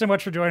 thank you so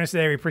much for joining us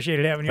today. We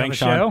appreciated having you on the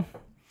show.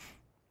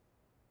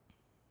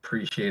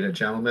 Appreciate it,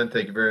 gentlemen.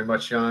 Thank you very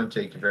much, Sean.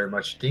 Thank you very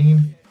much,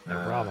 Dean.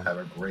 No problem. Have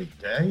a great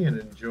day and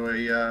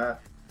enjoy the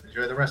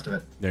rest of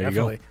it. There you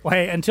go. Well,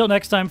 hey, until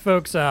next time,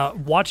 folks,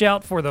 watch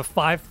out for the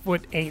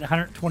 5'8",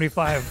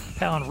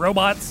 125-pound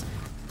robots.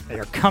 They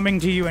are coming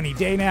to you any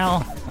day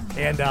now.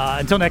 And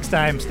until next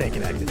time, stay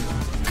connected.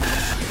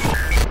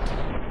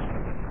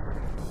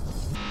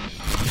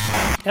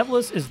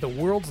 Evolus is the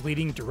world's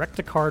leading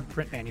direct-to-card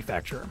print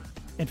manufacturer.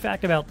 In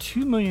fact, about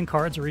 2 million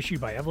cards are issued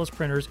by Evolus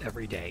printers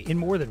every day in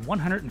more than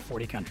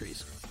 140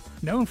 countries.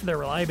 Known for their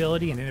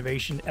reliability and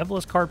innovation,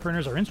 Evolus card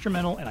printers are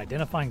instrumental in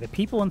identifying the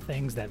people and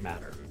things that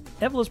matter.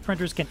 Evolus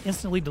printers can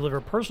instantly deliver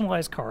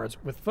personalized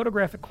cards with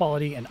photographic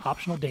quality and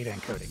optional data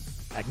encoding,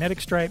 magnetic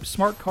stripe,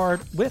 smart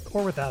card, with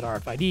or without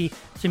RFID,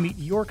 to meet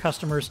your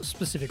customers'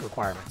 specific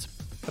requirements.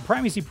 The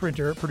Primacy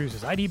printer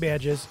produces ID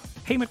badges,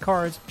 payment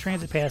cards,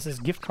 transit passes,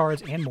 gift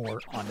cards, and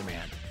more on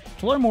demand.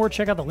 To learn more,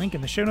 check out the link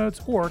in the show notes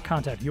or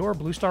contact your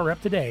Blue Star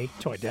rep today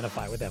to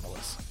identify with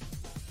Evolus.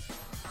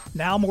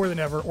 Now more than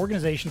ever,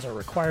 organizations are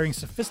requiring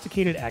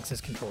sophisticated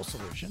access control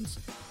solutions.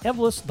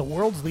 Evolus, the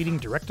world's leading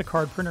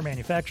direct-to-card printer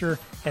manufacturer,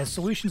 has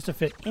solutions to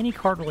fit any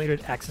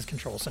card-related access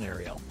control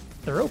scenario.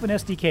 Their open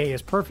SDK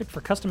is perfect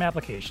for custom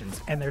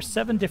applications, and their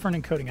 7 different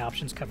encoding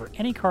options cover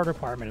any card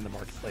requirement in the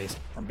marketplace,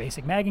 from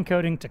basic mag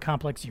encoding to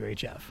complex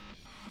UHF.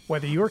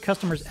 Whether your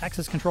customer's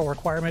access control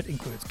requirement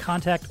includes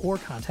contact or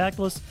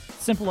contactless,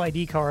 simple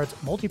ID cards,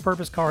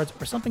 multi-purpose cards,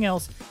 or something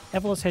else,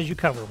 Evolus has you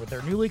covered with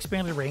their newly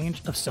expanded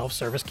range of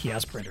self-service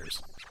kiosk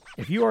printers.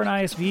 If you are an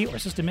ISV or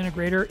system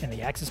integrator in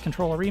the access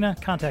control arena,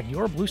 contact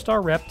your Blue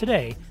Star rep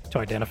today to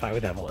identify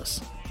with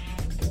Evolus.